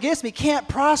formed against me can't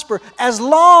prosper as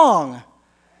long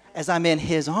as I'm in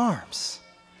His arms.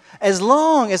 As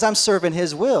long as I'm serving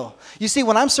His will. You see,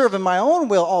 when I'm serving my own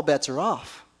will, all bets are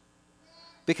off.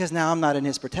 Because now I'm not in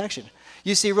His protection.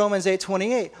 You see Romans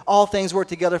 8:28, all things work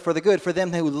together for the good, for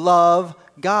them who love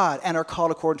God and are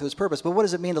called according to his purpose. But what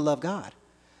does it mean to love God?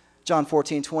 John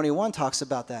 14:21 talks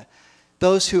about that.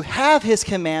 Those who have his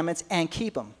commandments and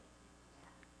keep them,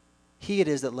 he it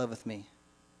is that loveth me.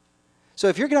 So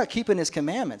if you're not keeping his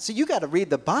commandments, so you got to read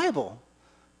the Bible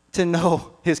to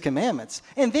know his commandments.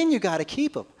 And then you got to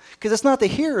keep them. Because it's not the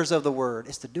hearers of the word,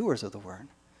 it's the doers of the word.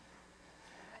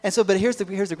 And so, but here's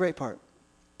the great part.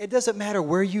 It doesn't matter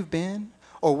where you've been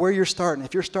or where you're starting.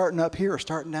 If you're starting up here or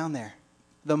starting down there,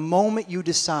 the moment you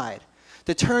decide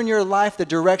to turn your life the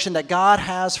direction that God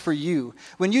has for you,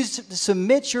 when you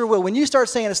submit your will, when you start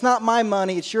saying, it's not my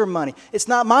money, it's your money. It's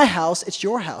not my house, it's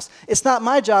your house. It's not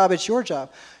my job, it's your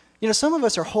job. You know, some of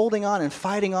us are holding on and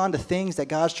fighting on to things that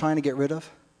God's trying to get rid of.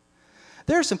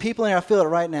 There are some people in here, I feel it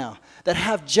right now, that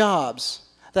have jobs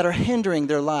that are hindering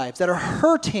their lives, that are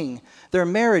hurting their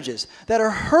marriages, that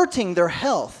are hurting their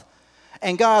health.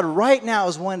 And God right now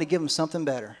is wanting to give them something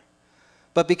better.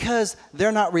 But because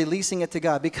they're not releasing it to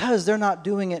God, because they're not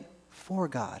doing it for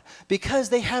God, because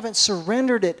they haven't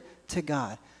surrendered it to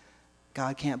God,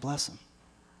 God can't bless them.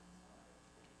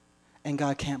 And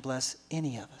God can't bless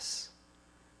any of us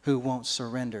who won't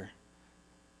surrender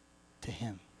to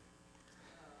him.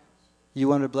 You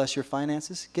want to bless your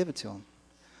finances? Give it to him.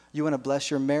 You want to bless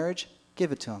your marriage?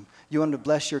 Give it to him. You want to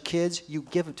bless your kids? You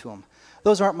give it to him.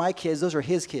 Those aren't my kids. Those are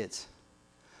his kids.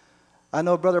 I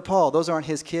know Brother Paul. Those aren't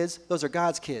his kids. Those are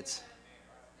God's kids.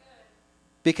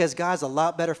 Because God's a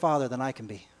lot better father than I can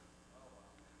be.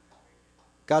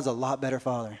 God's a lot better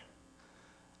father.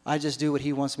 I just do what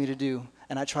he wants me to do,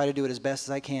 and I try to do it as best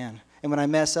as I can. And when I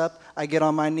mess up, I get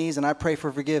on my knees and I pray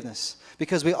for forgiveness.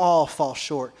 Because we all fall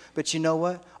short. But you know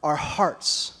what? Our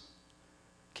hearts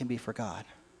can be for God.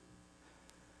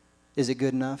 Is it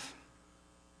good enough?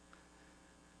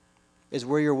 Is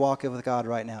where you're walking with God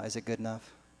right now, is it good enough?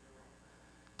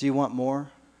 Do you want more?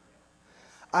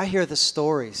 I hear the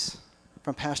stories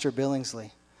from Pastor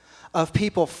Billingsley of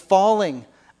people falling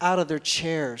out of their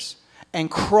chairs and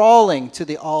crawling to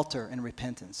the altar in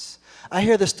repentance. I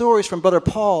hear the stories from Brother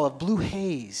Paul of blue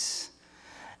haze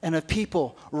and of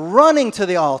people running to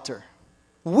the altar,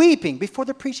 weeping before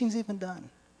the preaching's even done.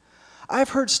 I've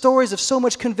heard stories of so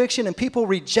much conviction and people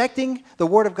rejecting the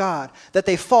Word of God that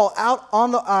they fall out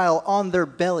on the aisle on their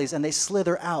bellies and they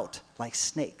slither out like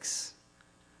snakes.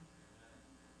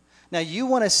 Now, you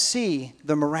want to see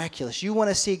the miraculous. You want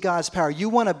to see God's power. You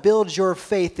want to build your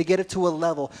faith to get it to a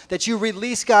level that you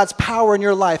release God's power in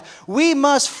your life. We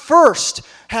must first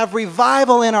have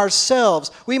revival in ourselves.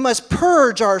 We must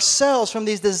purge ourselves from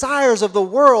these desires of the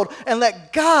world and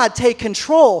let God take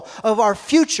control of our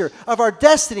future, of our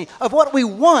destiny, of what we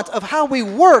want, of how we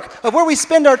work, of where we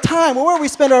spend our time, or where we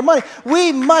spend our money.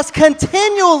 We must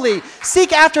continually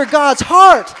seek after God's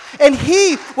heart, and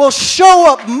he will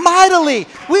show up mightily.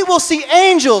 We will see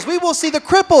angels. We will see the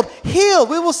crippled healed.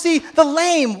 We will see the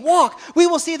lame walk. We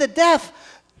will see the deaf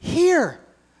hear.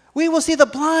 We will see the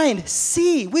blind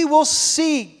see. We will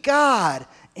see God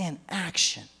in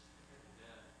action.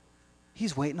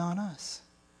 He's waiting on us.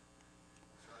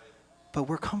 But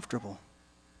we're comfortable.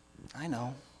 I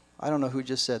know. I don't know who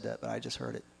just said that, but I just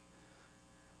heard it.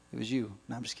 It was you.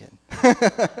 No, I'm just kidding.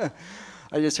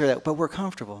 I just heard that. But we're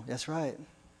comfortable. That's right.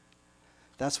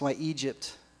 That's why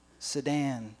Egypt,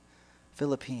 Sudan,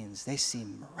 Philippines, they see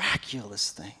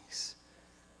miraculous things.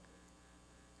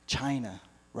 China,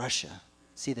 Russia,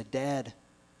 see the dead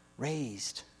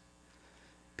raised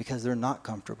because they're not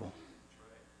comfortable.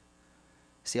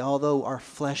 See, although our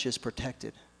flesh is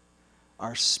protected,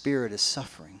 our spirit is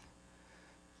suffering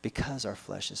because our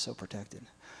flesh is so protected.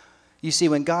 You see,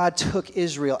 when God took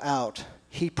Israel out,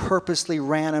 he purposely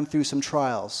ran them through some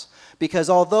trials. Because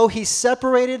although he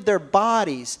separated their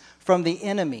bodies from the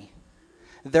enemy,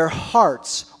 their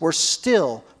hearts were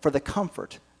still for the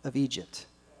comfort of Egypt.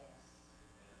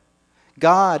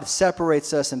 God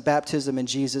separates us in baptism in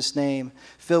Jesus' name,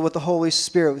 filled with the Holy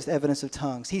Spirit with evidence of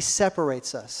tongues. He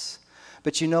separates us.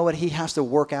 But you know what he has to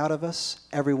work out of us?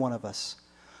 Every one of us.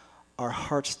 Our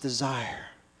heart's desire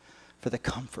for the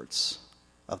comforts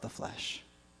of the flesh.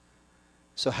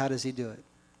 So how does he do it?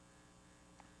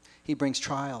 He brings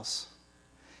trials.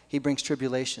 He brings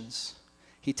tribulations.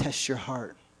 He tests your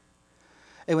heart.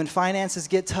 And when finances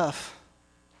get tough,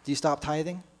 do you stop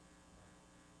tithing?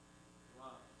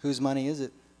 Whose money is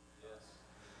it?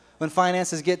 When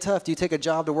finances get tough, do you take a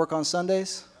job to work on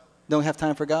Sundays? Don't have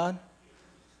time for God?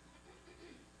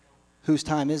 Whose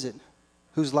time is it?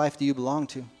 Whose life do you belong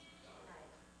to?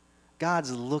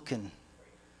 God's looking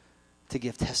to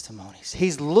give testimonies.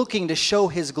 He's looking to show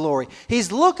his glory.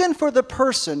 He's looking for the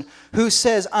person who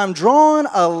says, I'm drawing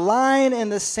a line in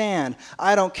the sand.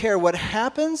 I don't care what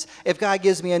happens. If God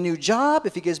gives me a new job,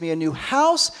 if he gives me a new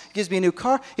house, gives me a new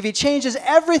car, if he changes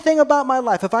everything about my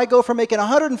life, if I go from making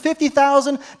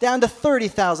 $150,000 down to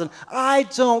 $30,000, I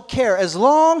don't care. As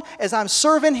long as I'm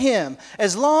serving him,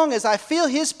 as long as I feel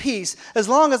his peace, as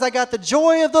long as I got the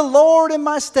joy of the Lord in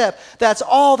my step, that's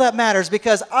all that matters,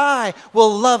 because I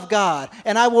will love God.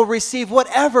 And I will receive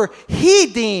whatever he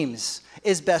deems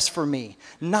is best for me,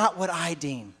 not what I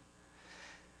deem.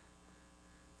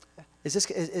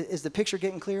 Is the picture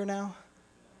getting clear now?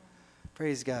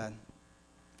 Praise God.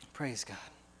 Praise God.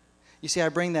 You see, I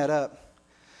bring that up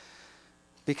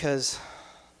because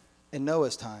in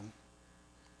Noah's time,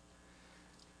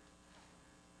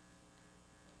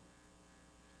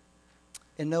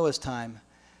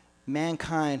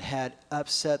 mankind had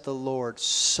upset the Lord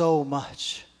so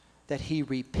much that he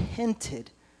repented,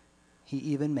 he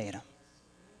even made him.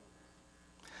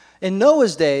 In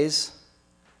Noah's days,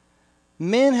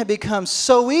 men had become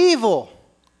so evil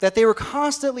that they were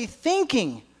constantly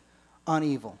thinking on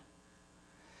evil.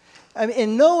 I mean,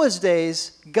 in Noah's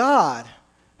days, God,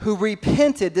 who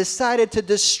repented, decided to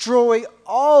destroy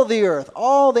all the earth,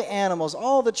 all the animals,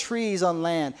 all the trees on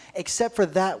land, except for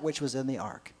that which was in the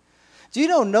ark. Do you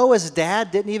know Noah's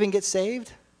dad didn't even get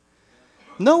saved?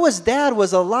 Noah's dad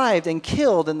was alive and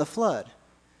killed in the flood.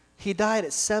 He died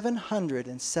at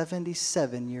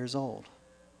 777 years old.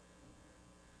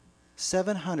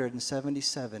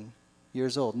 777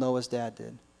 years old, Noah's dad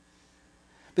did.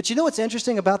 But you know what's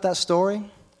interesting about that story?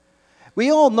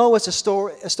 We all know it's a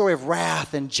story of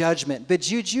wrath and judgment. But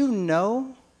did you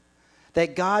know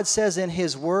that God says in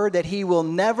his word that he will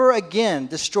never again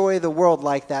destroy the world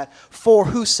like that? For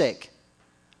whose sake?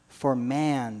 For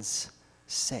man's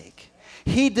sake.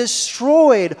 He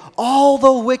destroyed all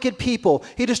the wicked people.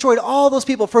 He destroyed all those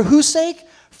people. For whose sake?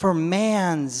 For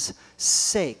man's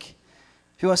sake.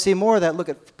 If you want to see more of that, look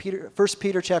at 1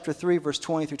 Peter chapter 3, verse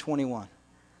 20 through 21.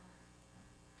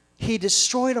 He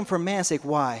destroyed them for man's sake.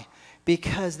 Why?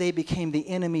 Because they became the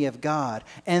enemy of God.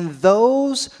 And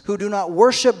those who do not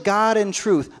worship God in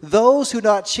truth, those who do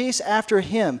not chase after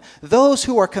him, those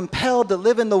who are compelled to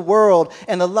live in the world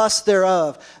and the lust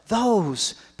thereof,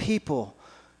 those people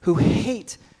who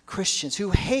hate Christians, who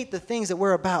hate the things that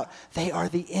we're about, they are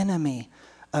the enemy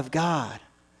of God.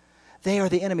 They are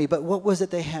the enemy. But what was it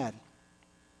they had?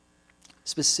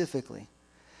 Specifically,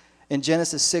 in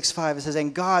Genesis 6:5, it says,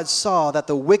 and God saw that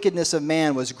the wickedness of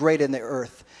man was great in the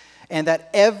earth, and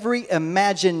that every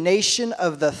imagination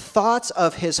of the thoughts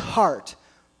of his heart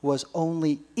was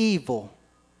only evil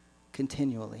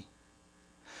continually.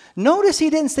 Notice he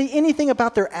didn't say anything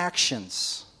about their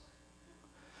actions.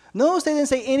 Notice they didn't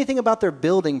say anything about their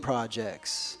building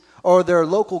projects or their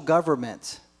local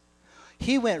government.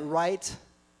 He went right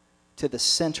to the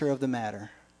center of the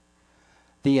matter.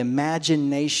 The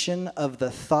imagination of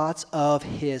the thoughts of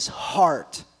his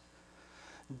heart.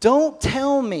 Don't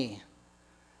tell me,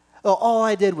 oh, all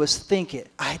I did was think it.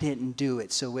 I didn't do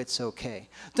it, so it's okay.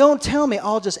 Don't tell me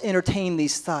I'll just entertain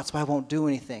these thoughts, but I won't do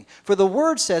anything. For the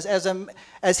word says,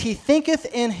 as he thinketh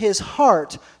in his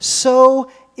heart, so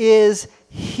is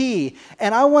he.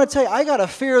 And I want to tell you, I got a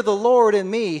fear of the Lord in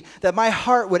me that my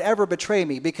heart would ever betray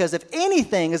me. Because if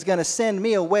anything is going to send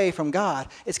me away from God,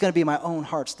 it's going to be my own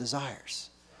heart's desires.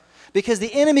 Because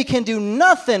the enemy can do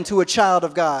nothing to a child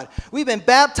of God. We've been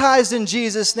baptized in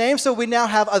Jesus' name, so we now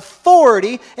have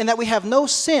authority and that we have no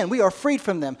sin. We are freed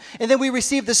from them. And then we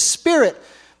receive the Spirit,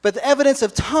 but the evidence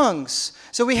of tongues.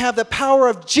 So we have the power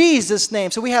of Jesus'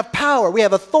 name. So we have power. We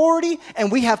have authority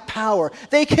and we have power.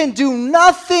 They can do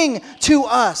nothing to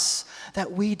us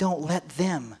that we don't let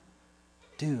them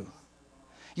do.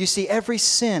 You see, every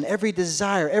sin, every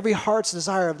desire, every heart's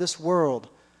desire of this world,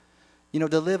 you know,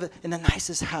 to live in the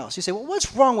nicest house. You say, well,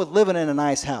 what's wrong with living in a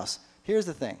nice house? Here's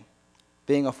the thing.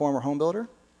 Being a former home builder,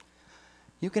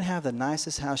 you can have the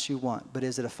nicest house you want, but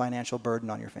is it a financial burden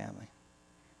on your family?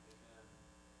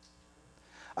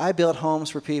 I built homes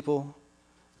for people,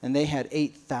 and they had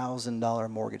 $8,000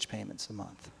 mortgage payments a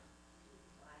month.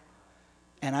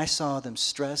 And I saw them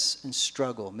stress and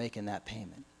struggle making that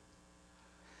payment.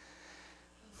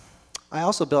 I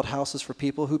also built houses for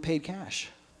people who paid cash.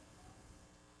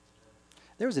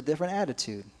 There was a different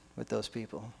attitude with those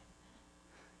people.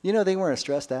 You know, they weren't as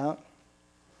stressed out.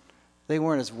 They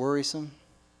weren't as worrisome.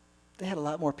 They had a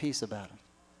lot more peace about them.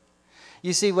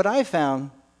 You see, what I found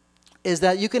is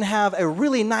that you can have a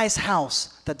really nice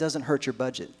house that doesn't hurt your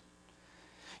budget.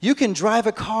 You can drive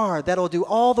a car that'll do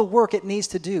all the work it needs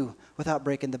to do without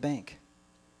breaking the bank.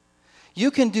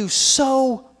 You can do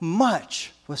so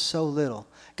much was so little.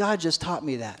 God just taught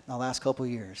me that in the last couple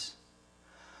of years.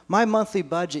 My monthly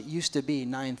budget used to be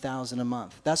 $9,000 a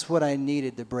month. That's what I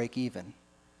needed to break even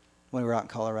when we were out in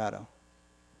Colorado.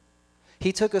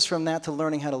 He took us from that to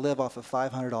learning how to live off of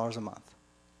 $500 a month.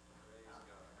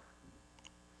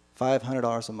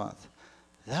 $500 a month.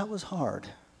 That was hard.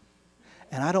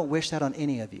 And I don't wish that on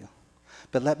any of you.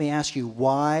 But let me ask you,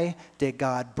 why did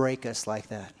God break us like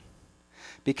that?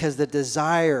 Because the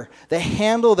desire, the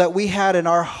handle that we had in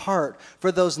our heart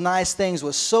for those nice things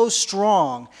was so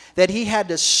strong that he had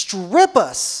to strip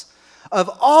us of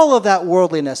all of that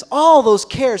worldliness, all those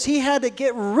cares. He had to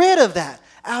get rid of that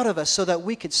out of us so that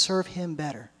we could serve him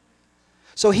better.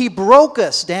 So he broke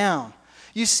us down.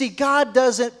 You see, God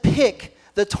doesn't pick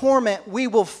the torment we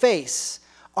will face.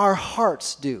 Our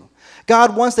hearts do.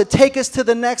 God wants to take us to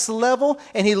the next level,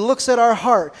 and he looks at our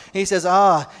heart. And he says,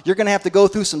 you're going to have to go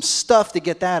through some stuff to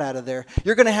get that out of there.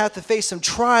 You're going to have to face some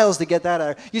trials to get that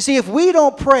out of there. You see, if we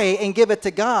don't pray and give it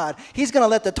to God, he's going to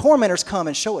let the tormentors come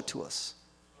and show it to us.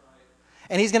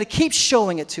 And he's going to keep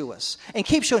showing it to us. And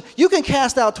keep showing. You can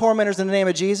cast out tormentors in the name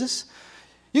of Jesus.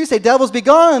 You can say, devils be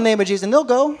gone in the name of Jesus, and they'll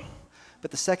go.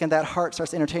 But the second that heart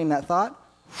starts entertaining that thought,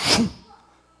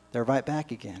 they're right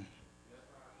back again.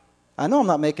 I know I'm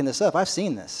not making this up. I've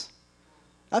seen this.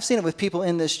 I've seen it with people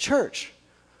in this church.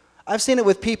 I've seen it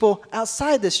with people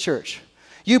outside this church.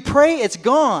 You pray, it's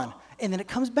gone, and then it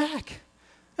comes back.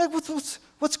 Like,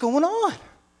 what's going on?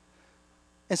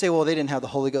 And say, well, they didn't have the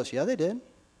Holy Ghost. Yeah, they did.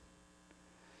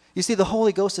 You see, the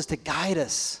Holy Ghost is to guide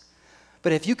us.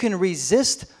 But if you can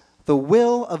resist the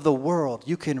will of the world,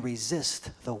 you can resist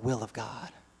the will of God.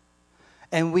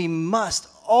 And we must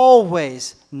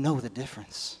always know the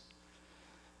difference.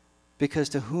 Because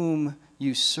to whom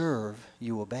you serve,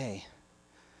 you obey.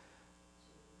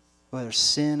 Whether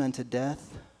sin unto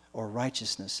death or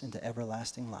righteousness into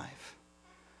everlasting life.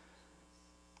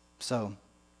 So,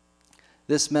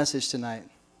 this message tonight,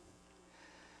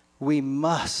 we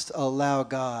must allow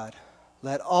God.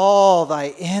 Let all thy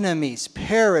enemies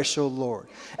perish, O Lord.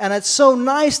 And it's so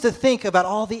nice to think about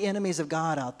all the enemies of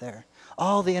God out there.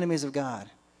 All the enemies of God.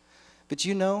 But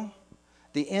you know,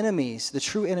 the enemies, the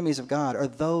true enemies of God, are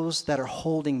those that are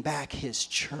holding back his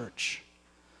church.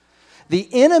 The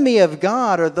enemy of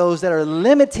God are those that are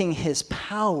limiting his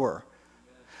power.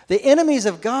 The enemies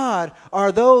of God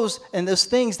are those and those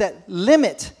things that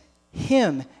limit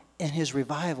him in his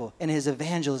revival and his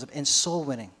evangelism and soul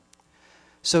winning.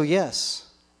 So yes,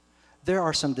 there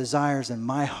are some desires in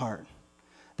my heart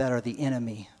that are the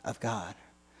enemy of God.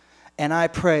 And I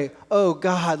pray, oh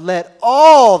God, let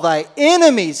all thy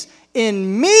enemies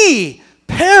in me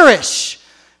perish.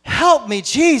 Help me,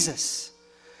 Jesus.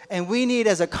 And we need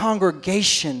as a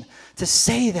congregation to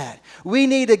say that. We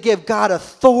need to give God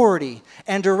authority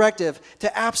and directive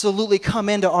to absolutely come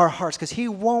into our hearts because he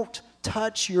won't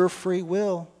touch your free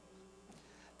will.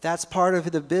 That's part of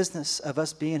the business of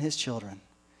us being his children.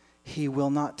 He will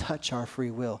not touch our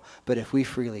free will, but if we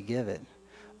freely give it,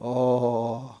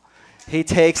 he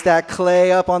takes that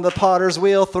clay up on the potter's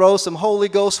wheel, throws some Holy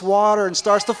Ghost water, and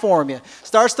starts to form you,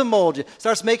 starts to mold you,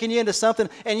 starts making you into something.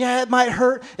 And yeah, it might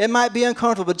hurt, it might be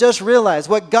uncomfortable, but just realize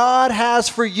what God has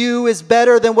for you is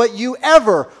better than what you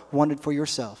ever wanted for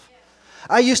yourself.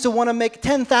 I used to want to make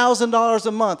 $10,000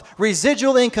 a month,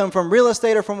 residual income from real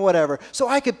estate or from whatever, so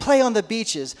I could play on the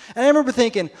beaches. And I remember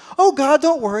thinking, oh God,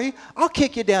 don't worry, I'll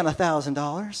kick you down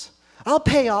 $1,000. I'll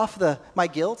pay off my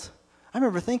guilt. I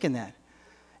remember thinking that.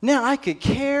 Now I could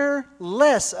care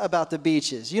less about the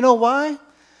beaches. You know why?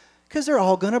 Because they're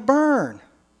all going to burn.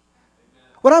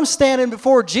 When I'm standing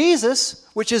before Jesus,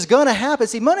 which is going to happen,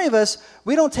 see, many of us,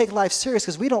 we don't take life serious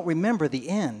because we don't remember the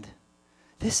end.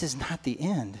 This is not the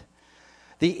end.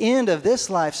 The end of this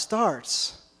life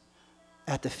starts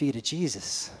at the feet of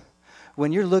Jesus.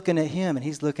 When you're looking at him and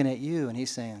he's looking at you and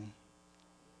he's saying,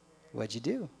 what'd you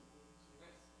do?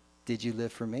 Did you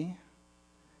live for me?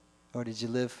 Or did you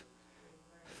live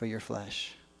for your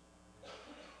flesh?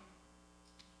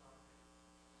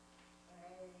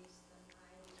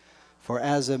 For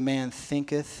as a man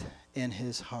thinketh in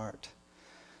his heart,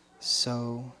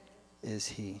 so is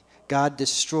he. God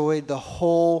destroyed the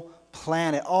whole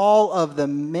planet, all of the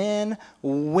men,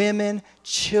 women,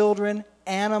 children,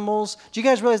 animals. Do you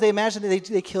guys realize they imagined that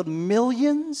they killed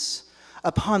millions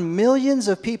upon millions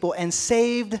of people and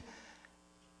saved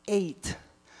 8?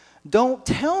 Don't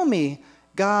tell me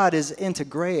God is into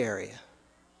gray area.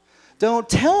 Don't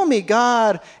tell me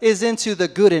God is into the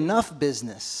good enough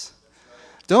business.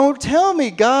 Don't tell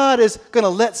me God is going to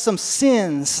let some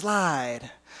sin slide.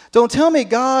 Don't tell me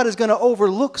God is going to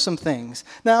overlook some things.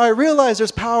 Now, I realize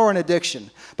there's power in addiction.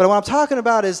 But what I'm talking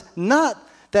about is not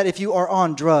that if you are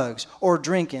on drugs or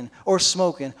drinking or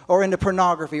smoking or into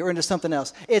pornography or into something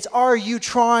else, it's are you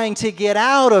trying to get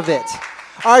out of it?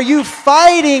 Are you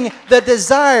fighting the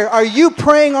desire? Are you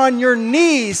praying on your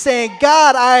knees saying,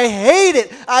 God, I hate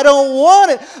it. I don't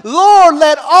want it. Lord,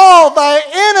 let all thy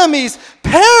enemies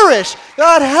perish.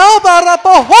 God, help us.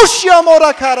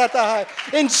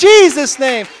 In Jesus'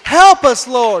 name, help us,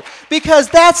 Lord. Because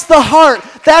that's the heart.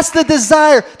 That's the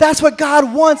desire. That's what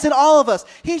God wants in all of us.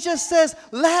 He just says,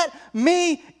 let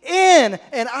me in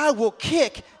and I will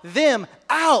kick them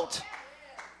out.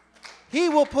 He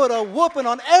will put a whooping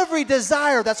on every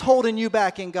desire that's holding you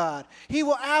back in God. He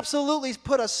will absolutely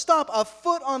put a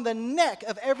foot on the neck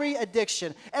of every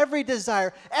addiction, every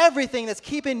desire, everything that's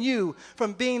keeping you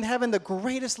from having the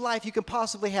greatest life you can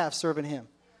possibly have serving Him.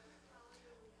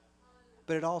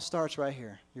 But it all starts right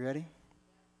here. You ready?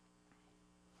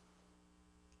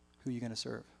 Who are you going to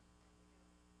serve?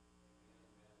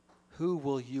 Who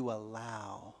will you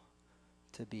allow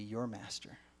to be your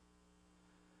master?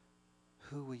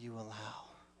 Who will you allow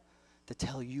to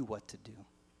tell you what to do?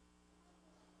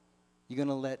 You going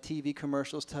to let TV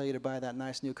commercials tell you to buy that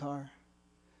nice new car?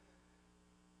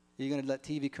 Are you going to let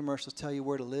TV commercials tell you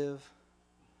where to live?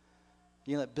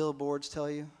 You going to let billboards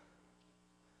tell you?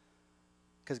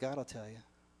 Because God will tell you.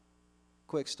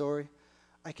 Quick story.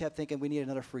 I kept thinking we need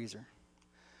another freezer.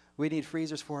 We need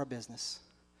freezers for our business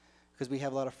because we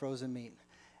have a lot of frozen meat.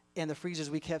 And the freezers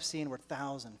we kept seeing were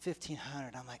 $1,000, $1,500.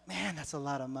 I'm like, man, that's a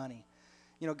lot of money.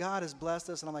 You know, God has blessed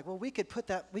us, and I'm like, well, we could put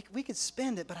that, we could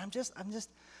spend it, but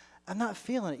I'm not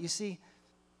feeling it. You see,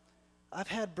 I've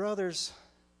had brothers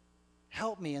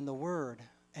help me in the Word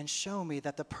and show me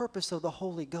that the purpose of the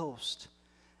Holy Ghost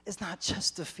is not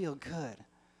just to feel good.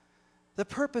 The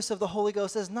purpose of the Holy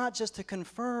Ghost is not just to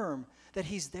confirm that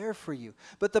He's there for you,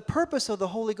 but the purpose of the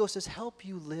Holy Ghost is help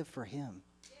you live for Him.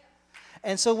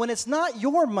 And so when it's not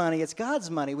your money, it's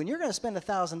God's money, when you're going to spend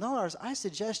 $1,000, I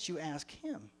suggest you ask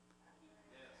Him.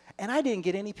 And I didn't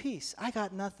get any peace. I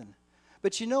got nothing.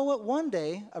 But you know what? One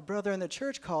day, a brother in the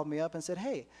church called me up and said,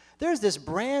 hey, there's this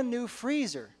brand new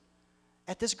freezer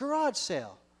at this garage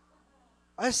sale.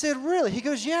 I said, really? He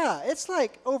goes, yeah, it's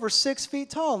like over 6 feet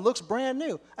tall and looks brand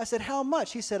new. I said, how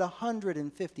much? He said,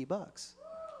 $150.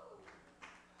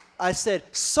 I said,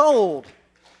 sold.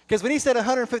 Because when he said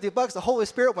 $150, the Holy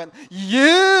Spirit went,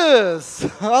 yes,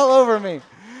 all over me.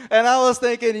 And I was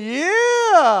thinking,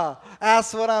 yeah,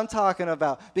 that's what I'm talking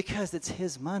about. Because it's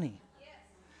His money.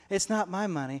 It's not my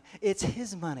money. It's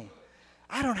His money.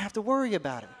 I don't have to worry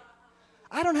about it.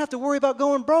 I don't have to worry about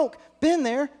going broke. Been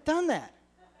there, done that.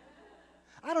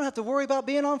 I don't have to worry about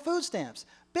being on food stamps.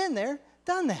 Been there,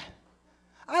 done that.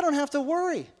 I don't have to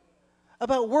worry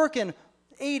about working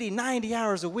 80, 90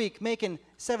 hours a week, making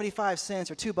 75 cents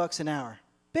or $2 an hour.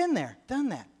 Been there, done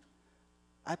that.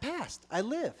 I passed. I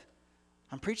live.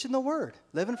 I'm preaching the Word,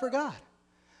 living for God.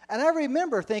 And I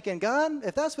remember thinking, God,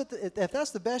 if that's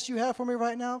the best you have for me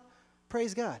right now,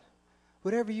 praise God.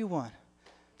 Whatever you want.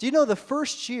 Do you know the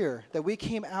first year that we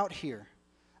came out here,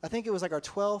 I think it was like our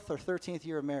 12th or 13th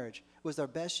year of marriage, was our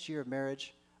best year of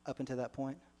marriage up until that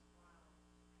point?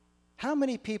 How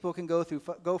many people can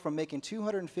go from making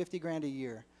 $250,000 a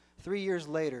year 3 years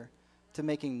later to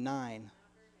making $9 million,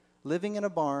 living in a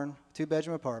barn,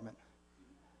 2-bedroom apartment,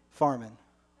 farming,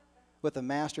 with a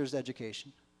master's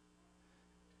education,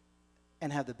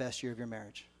 and have the best year of your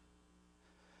marriage?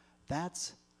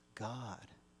 That's God.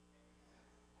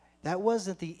 That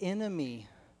wasn't the enemy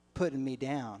putting me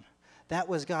down. That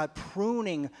was God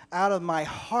pruning out of my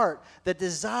heart the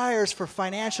desires for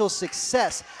financial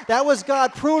success. That was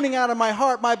God pruning out of my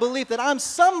heart my belief that I'm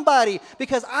somebody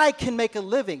because I can make a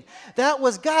living. That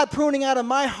was God pruning out of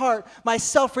my heart my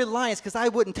self-reliance because I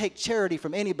wouldn't take charity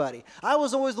from anybody. I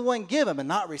was always the one giving and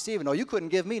not receiving. Oh, you couldn't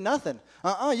give me nothing.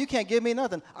 You can't give me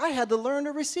nothing. I had to learn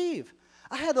to receive.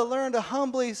 I had to learn to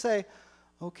humbly say,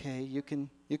 okay, you can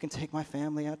take my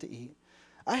family out to eat.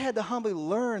 I had to humbly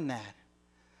learn that.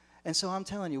 And so I'm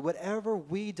telling you, whatever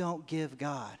we don't give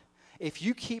God, if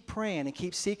you keep praying and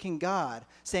keep seeking God,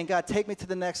 saying, God, take me to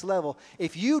the next level,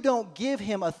 if you don't give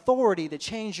Him authority to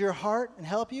change your heart and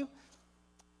help you,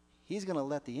 He's going to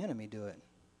let the enemy do it.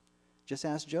 Just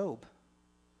ask Job.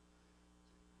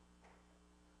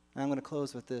 And I'm going to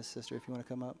close with this, sister, if you want to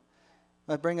come up.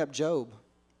 I bring up Job.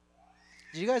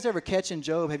 Did you guys ever catch in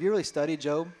Job? Have you really studied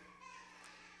Job?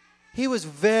 He was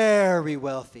very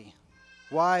wealthy.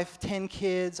 Wife, 10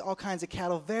 kids, all kinds of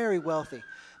cattle, very wealthy.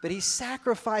 But he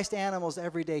sacrificed animals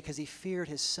every day because he feared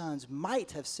his sons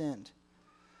might have sinned.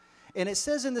 And it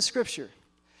says in the scripture,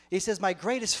 he says, my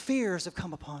greatest fears have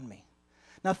come upon me.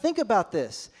 Now think about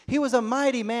this. He was a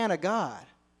mighty man of God.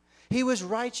 He was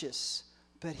righteous,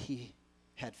 but he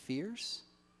had fears.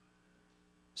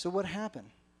 So what happened?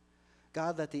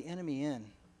 God let the enemy in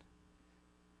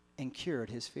and cured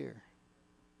his fear.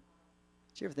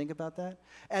 Did you ever think about that?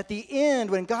 At the end,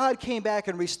 when God came back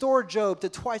and restored Job to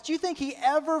twice, do you think he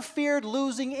ever feared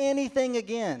losing anything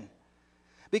again?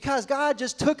 Because God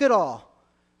just took it all,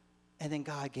 and then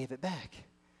God gave it back.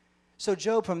 So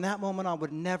Job, from that moment on,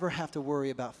 would never have to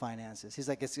worry about finances. He's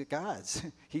like, it's God's.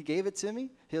 He gave it to me.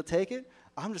 He'll take it.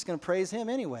 I'm just going to praise him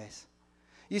anyways.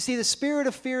 You see, the spirit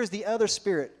of fear is the other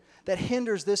spirit that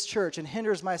hinders this church and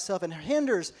hinders myself and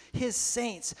hinders his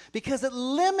saints because it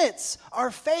limits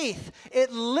our faith.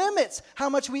 It limits how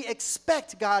much we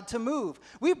expect God to move.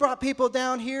 We brought people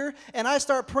down here and I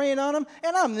start praying on them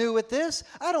and I'm new at this.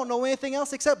 I don't know anything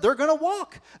else except they're going to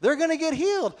walk. They're going to get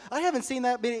healed. I haven't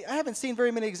seen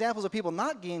very many examples of people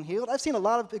not getting healed. I've seen a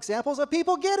lot of examples of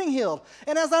people getting healed.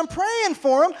 And as I'm praying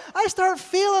for them, I start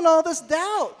feeling all this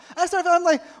doubt. I'm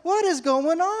like, what is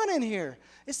going on in here?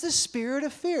 It's the spirit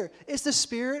of fear. It's the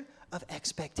spirit of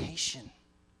expectation.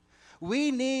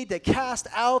 We need to cast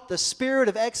out the spirit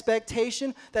of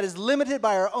expectation that is limited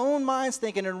by our own minds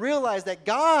thinking and realize that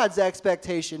God's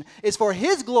expectation is for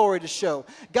his glory to show.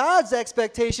 God's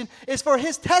expectation is for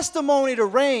his testimony to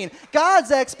reign. God's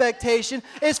expectation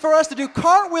is for us to do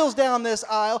cartwheels down this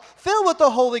aisle, filled with the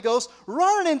Holy Ghost,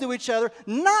 running into each other,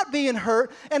 not being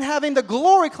hurt, and having the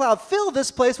glory cloud fill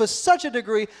this place with such a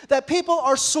degree that people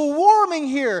are swarming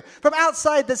here from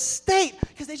outside the state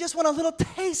because they just want a little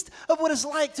taste of what it's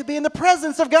like to be in the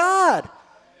presence of God.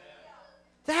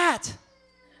 That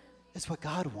is what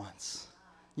God wants.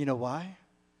 You know why?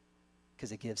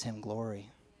 Because it gives him glory.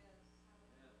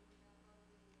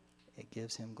 It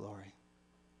gives him glory.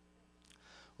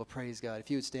 Well, praise God.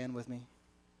 If you would stand with me.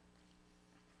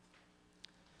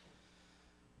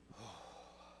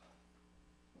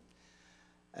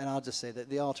 And I'll just say that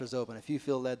the altar's open. If you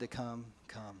feel led to come,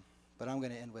 come. But I'm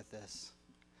going to end with this.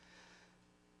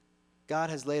 God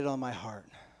has laid it on my heart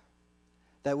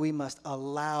that we must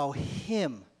allow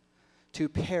him to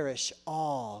perish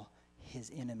all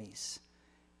his enemies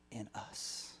in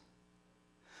us.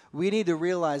 We need to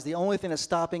realize the only thing that's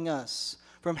stopping us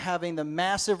from having the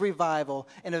massive revival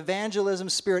and evangelism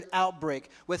spirit outbreak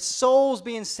with souls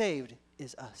being saved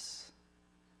is us.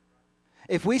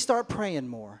 If we start praying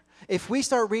more, if we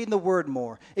start reading the word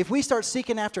more, if we start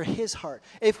seeking after his heart,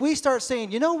 if we start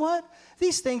saying, you know what?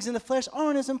 These things in the flesh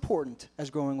aren't as important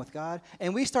as growing with God,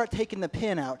 and we start taking the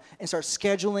pen out and start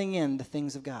scheduling in the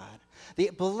things of God. The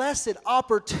blessed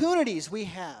opportunities we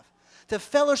have to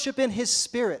fellowship in his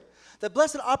spirit, the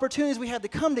blessed opportunities we have to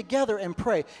come together and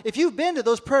pray. If you've been to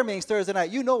those prayer meetings Thursday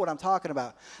night, you know what I'm talking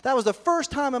about. That was the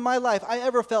first time in my life I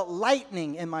ever felt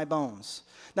lightning in my bones.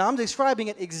 Now, I'm describing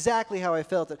it exactly how I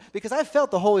felt it because I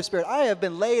felt the Holy Spirit. I have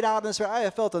been laid out in the Spirit. I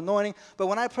have felt anointing. But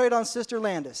when I prayed on Sister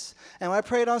Landis, and when I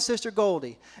prayed on Sister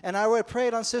Goldie, and I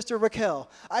prayed on Sister Raquel,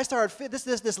 I started,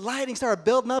 this lighting started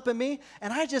building up in me,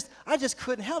 and I just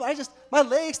couldn't help it. My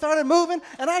legs started moving,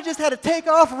 and I just had to take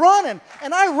off running.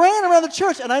 And I ran around the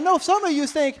church. And I know some of you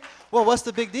think, well, what's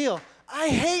the big deal? I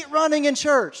hate running in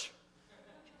church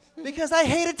because I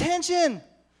hate attention.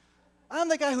 I'm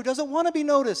the guy who doesn't want to be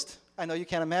noticed. I know you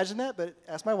can't imagine that, but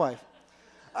ask my wife.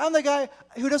 I'm the guy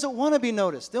who doesn't want to be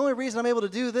noticed. The only reason I'm able to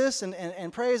do this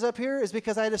and praise up here is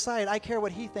because I decided I care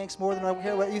what he thinks more than I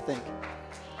care what you think.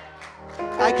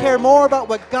 I care more about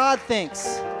what God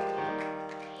thinks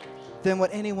than what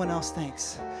anyone else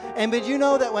thinks. And did you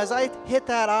know that as I hit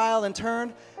that aisle and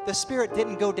turned, the Spirit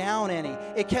didn't go down any.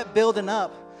 It kept building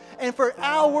up. And for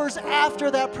hours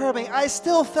after that prayer meeting, I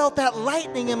still felt that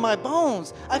lightning in my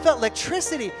bones. I felt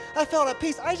electricity. I felt at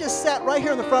peace. I just sat right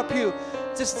here in the front pew,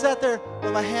 just sat there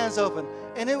with my hands open.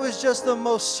 And it was just the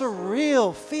most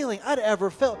surreal feeling I'd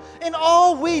ever felt. And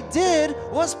all we did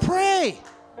was pray.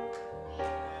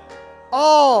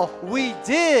 All we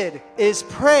did is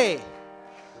pray.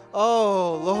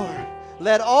 Oh, Lord,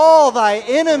 let all thy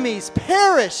enemies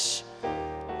perish.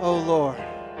 Oh, Lord.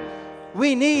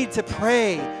 We need to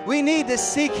pray. We need to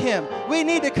seek him. We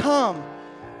need to come.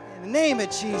 In the name of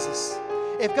Jesus.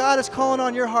 If God is calling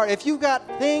on your heart, if you've got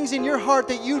things in your heart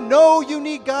that you know you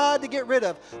need God to get rid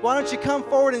of, why don't you come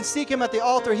forward and seek him at the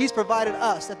altar he's provided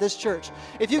us at this church?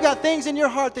 If you've got things in your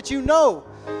heart that you know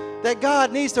that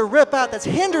God needs to rip out, that's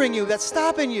hindering you, that's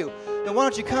stopping you, then why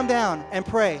don't you come down and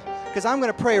pray? Because I'm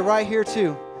going to pray right here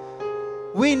too.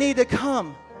 We need to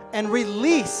come and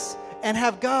release and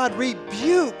have God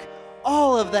rebuke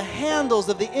all of the handles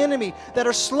of the enemy that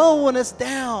are slowing us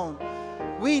down.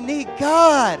 We need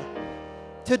God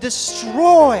to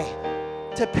destroy,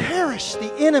 to perish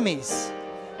the enemies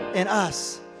in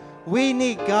us. We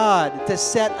need God to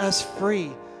set us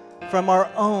free from our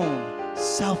own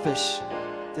selfish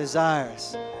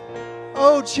desires.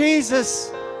 Oh,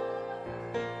 Jesus,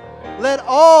 let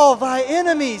all thy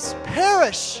enemies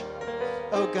perish.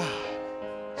 Oh, God,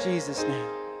 in Jesus' name.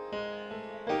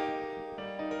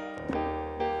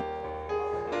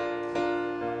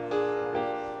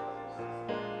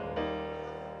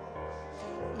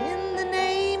 In the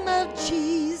name of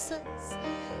Jesus,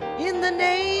 in the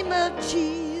name of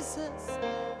Jesus,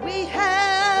 we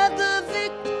have the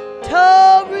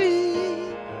victory.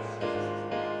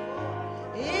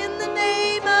 In the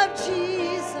name of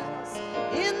Jesus,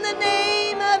 in the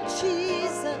name of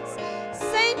Jesus,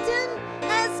 Satan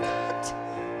has got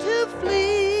to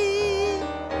flee.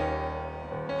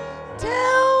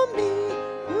 Tell me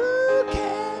who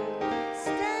can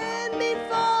stand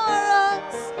before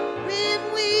us when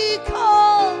we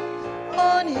call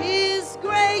on his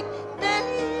great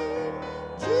name.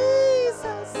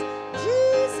 Jesus,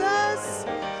 Jesus,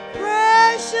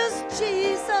 precious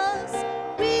Jesus,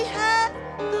 we have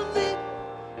the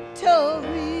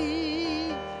victory.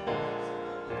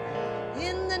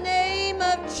 In the name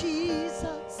of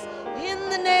Jesus, in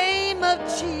the name of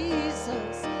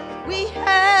Jesus, we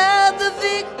have the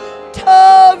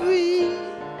victory.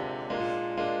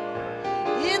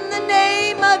 In the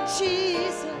name of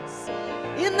Jesus,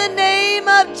 in the name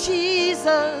of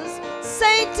Jesus,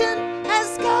 Satan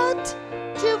has got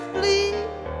to flee.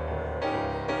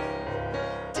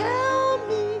 Tell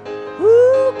me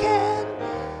who can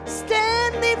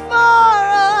stand before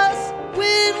us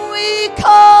when we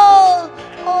call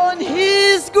on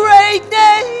his great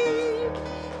name.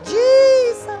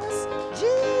 Jesus,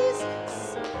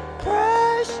 Jesus,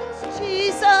 precious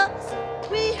Jesus,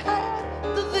 we have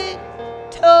the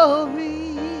victory.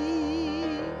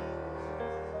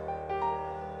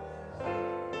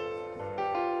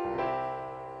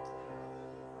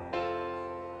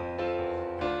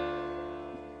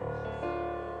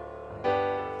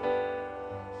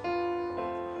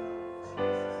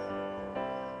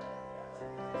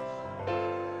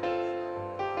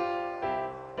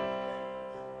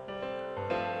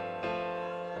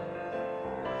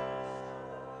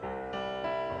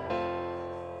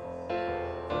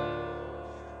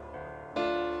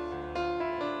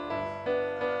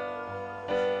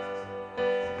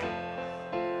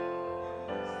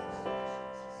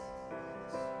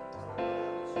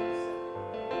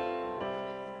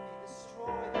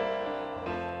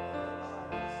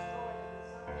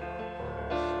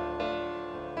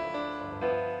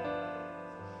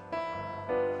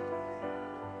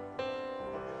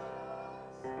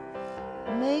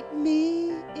 Make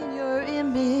me in your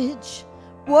image,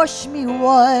 wash me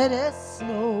white as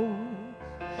snow.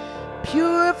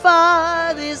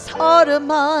 Purify this heart of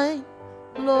mine,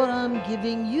 Lord, I'm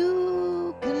giving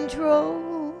you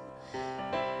control.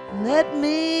 Let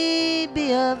me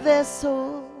be a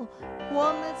vessel,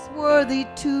 one that's worthy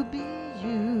to be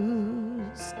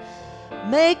used.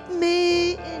 Make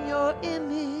me in your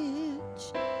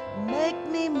image, make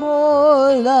me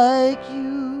more like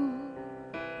you.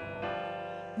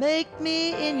 Make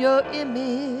me in your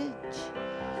image,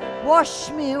 wash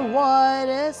me white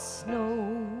as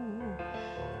snow.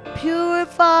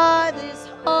 Purify this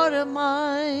heart of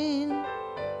mine,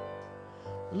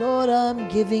 Lord, I'm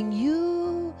giving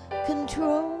you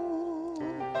control.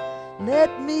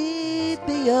 Let me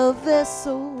be a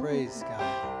vessel, Praise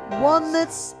God. one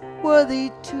that's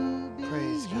worthy to be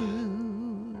Praise God.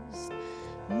 used.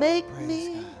 Make Praise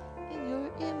me God. in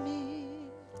your image,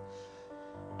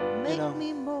 make know,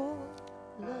 me more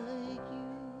like you.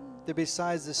 That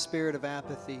besides the spirit of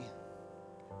apathy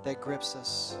that grips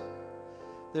us,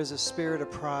 there's a spirit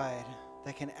of pride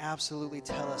that can absolutely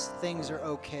tell us things are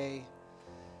okay.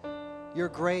 You're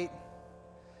great.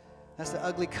 That's the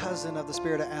ugly cousin of the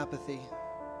spirit of apathy.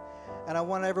 And I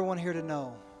want everyone here to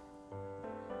know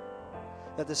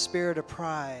that the spirit of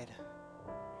pride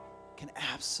can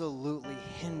absolutely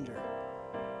hinder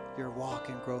your walk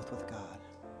and growth with God.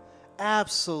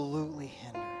 Absolutely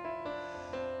hinder.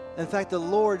 In fact, the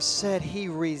Lord said he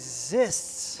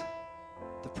resists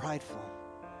the prideful.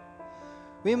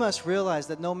 We must realize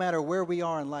that no matter where we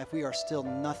are in life, we are still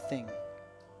nothing.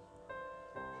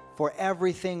 For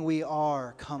everything we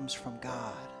are comes from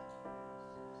God.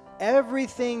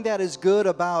 Everything that is good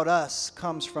about us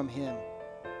comes from him.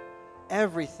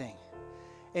 Everything.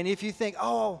 And if you think,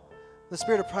 oh, the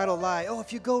spirit of pride will lie. Oh,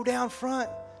 if you go down front,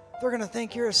 they're going to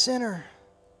think you're a sinner.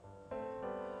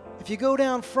 If you go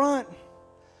down front,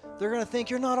 they're going to think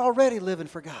you're not already living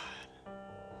for God.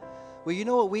 Well, you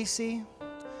know what we see?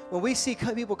 When we see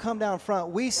people come down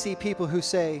front, we see people who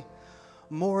say,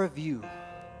 more of you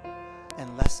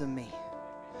and less of me.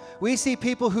 We see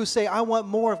people who say, I want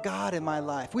more of God in my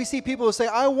life. We see people who say,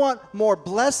 I want more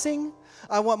blessing,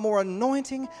 I want more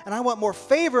anointing, and I want more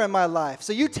favor in my life.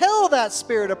 So you tell that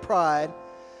spirit of pride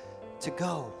to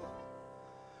go.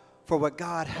 For what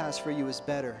God has for you is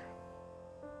better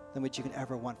than what you can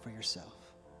ever want for yourself.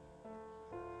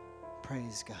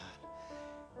 Praise God.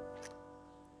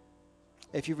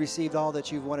 If you've received all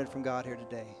that you've wanted from God here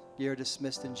today, you're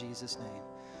dismissed in Jesus' name.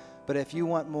 But if you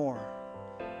want more,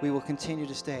 we will continue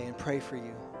to stay and pray for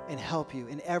you and help you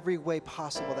in every way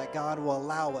possible that God will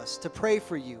allow us to pray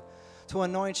for you, to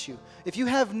anoint you. If you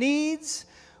have needs,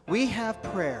 we have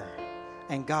prayer,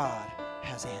 and God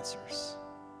has answers.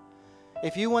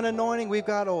 If you want anointing, we've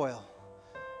got oil.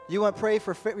 You want prayer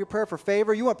for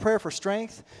favor, you want prayer for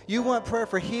strength, you want prayer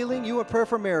for healing, you want prayer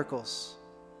for miracles.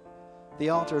 The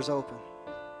altar is open.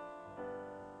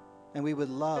 And we would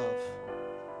love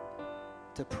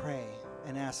to pray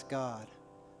and ask God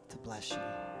to bless you.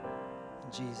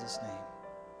 In Jesus' name.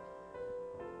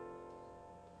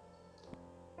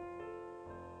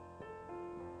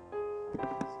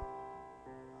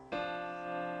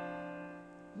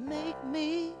 Make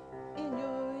me in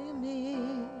your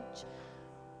image.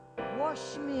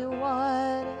 Wash me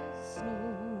white as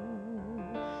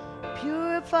snow.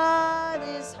 Purify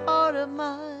this heart of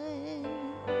mine.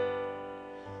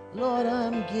 Lord,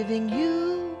 I'm giving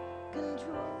you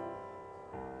control.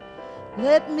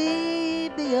 Let me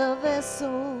be a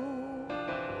vessel,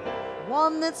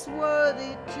 one that's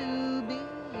worthy to be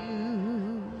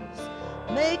used.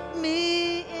 Make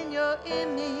me in your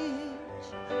image.